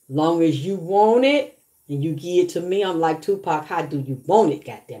 Long as you want it and you give it to me, I'm like Tupac. How do you want it,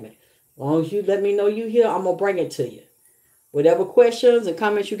 goddammit? long as you let me know you here, I'm going to bring it to you. Whatever questions and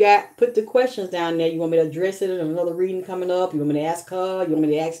comments you got, put the questions down there. You want me to address it in another reading coming up? You want me to ask her? You want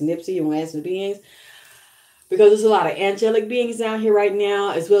me to ask Nipsey? You want to ask the beings? Because there's a lot of angelic beings down here right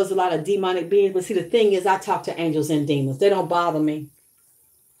now, as well as a lot of demonic beings. But see, the thing is, I talk to angels and demons. They don't bother me.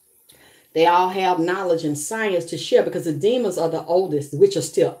 They all have knowledge and science to share, because the demons are the oldest, which are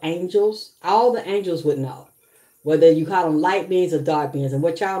still angels. All the angels would know, whether you call them light beings or dark beings. And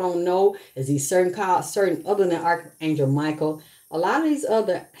what y'all don't know is these certain other than Archangel Michael, a lot of these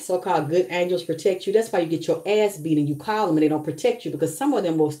other so-called good angels protect you. That's why you get your ass beat and you call them and they don't protect you, because some of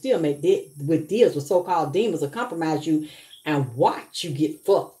them will still make deals with so-called demons or compromise you and watch you get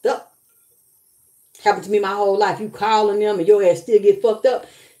fucked up. Happened to me my whole life. You calling them and your ass still get fucked up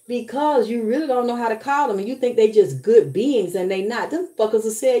because you really don't know how to call them and you think they just good beings, and they not. Them fuckers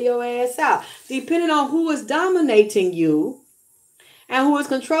will sell your ass out. Depending on who is dominating you and who is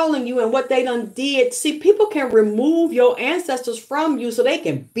controlling you and what they done did. See, people can remove your ancestors from you so they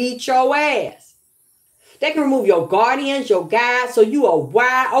can beat your ass. They can remove your guardians, your guides, so you are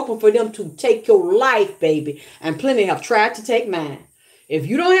wide open for them to take your life, baby. And plenty have tried to take mine. If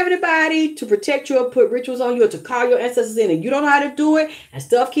you don't have anybody to protect you or put rituals on you or to call your ancestors in, and you don't know how to do it, and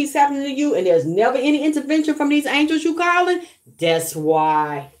stuff keeps happening to you, and there's never any intervention from these angels you calling, that's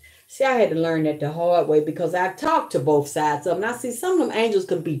why. See, I had to learn that the hard way, because I talked to both sides of them. And I see some of them angels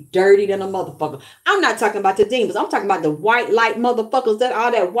can be dirty than a motherfucker. I'm not talking about the demons. I'm talking about the white light motherfuckers, that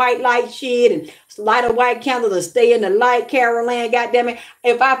all that white light shit, and light a white candle and stay in the light, Carol Ann, goddammit.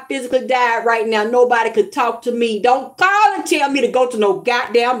 If I physically died right now, nobody could talk to me. Don't call and tell me to go to no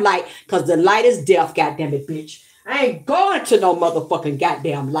goddamn light, because the light is death, goddammit, bitch. I ain't going to no motherfucking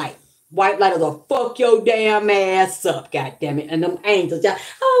goddamn light. White light will fuck your damn ass up, goddammit. And them angels,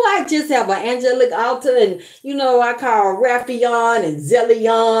 I just have an angelic altar, and I call Raphael and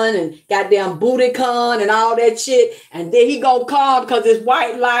Zelion and goddamn Budokan and all that shit. And then he gonna come because it's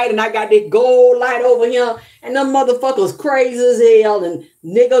white light, and I got this gold light over here. And them motherfuckers crazy as hell, and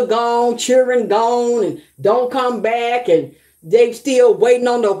nigga gone, children gone, and don't come back, and they still waiting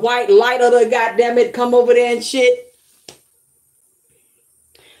on the white light of the goddammit come over there and shit.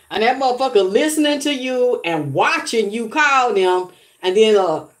 And that motherfucker listening to you and watching you call them. And then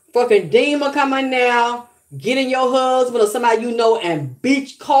a fucking demon coming now, getting your husband or somebody you know and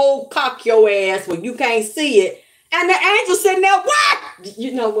bitch cold cock your ass when you can't see it. And the angel sitting there, what?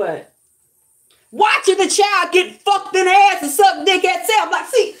 You know what? Watching the child get fucked in the ass and suck dick itself. Like,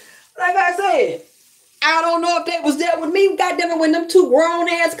 see, like I said, I don't know if that was there with me. Goddamn it, when them two grown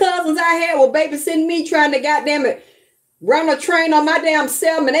ass cousins I had were babysitting me trying to goddamn it run a train on my damn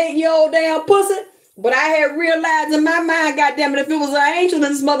 7- and 8-year-old damn pussy. But I had realized in my mind, goddamn it, if it was an angel,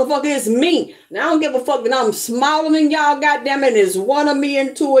 then this motherfucker is me. Now I don't give a fuck that I'm smaller than y'all, goddamn it. It's one of me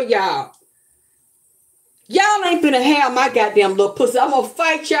and two of y'all. Y'all ain't finna have my goddamn little pussy. I'm gonna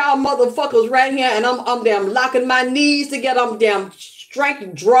fight y'all motherfuckers right here, and I'm damn locking my knees together. I'm damn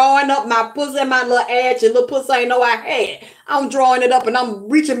strength drawing up my pussy and my little ass. Your little pussy ain't know I had. I'm drawing it up and I'm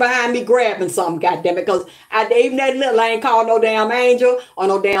reaching behind me grabbing something, goddamn it. Because even that little, I ain't called no damn angel or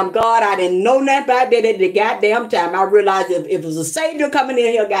no damn God. I didn't know nothing about that at the goddamn time. I realized if it was a savior coming in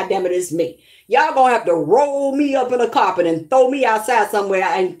here, goddamn it, it's me. Y'all gonna have to roll me up in a carpet and throw me outside somewhere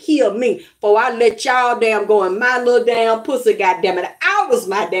and kill me before I let y'all damn go in my little damn pussy, goddamn it. I was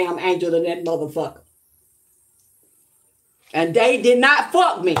my damn angel in that motherfucker. And they did not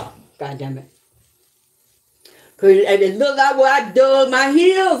fuck me. Goddamn it. Cause it looked like where I dug my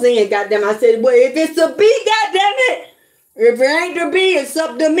heels in, goddamn. I said, well, if it's a bee, goddamn it. If it ain't the bee, it's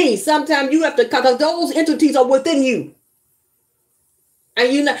up to me. Sometimes you have to, because those entities are within you.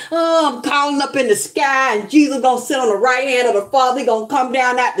 And you know, I'm calling up in the sky, and Jesus gonna sit on the right hand of the Father. He gonna come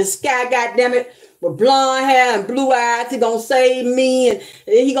down out the sky, goddamn it, with blonde hair and blue eyes. He gonna save me, and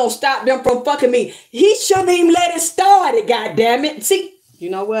he gonna stop them from fucking me. He shouldn't even let it start, goddamn it. See,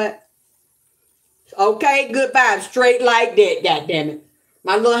 you know what? Okay, good vibes, straight like that, goddamn it.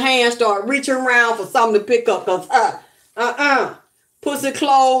 My little hand start reaching around for something to pick up, cause pussy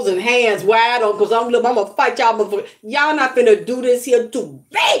closed and hands wide open, cause I'm gonna fight y'all motherfuckers. Y'all not finna do this here too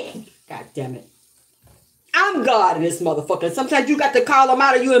big. God damn it. I'm God in this motherfucker. Sometimes you got to call them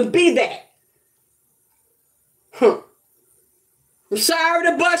out of you and be that. I'm sorry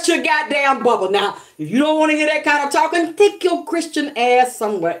to bust your goddamn bubble. Now, if you don't want to hear that kind of talking, take your Christian ass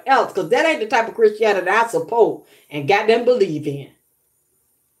somewhere else, because that ain't the type of Christianity that I support and goddamn believe in.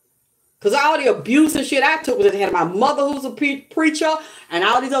 Because all the abuse and shit I took was at the hand of my mother, who's a preacher, and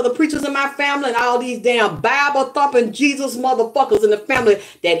all these other preachers in my family, and all these damn Bible-thumping Jesus motherfuckers in the family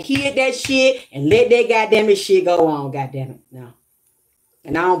that hid that shit and let that goddamn shit go on, goddamn it. No.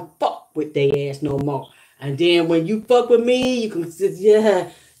 And I don't fuck fuck with their ass no more. And then when you fuck with me, you can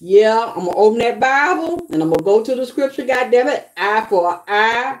say, yeah, I'm gonna open that Bible and I'm gonna go to the scripture, goddamn it. Eye for an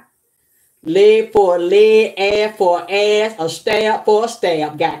eye, leg for a leg, ass for an ass, a stab for a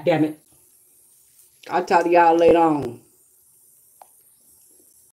stab, goddamn it. I'll talk to y'all later on.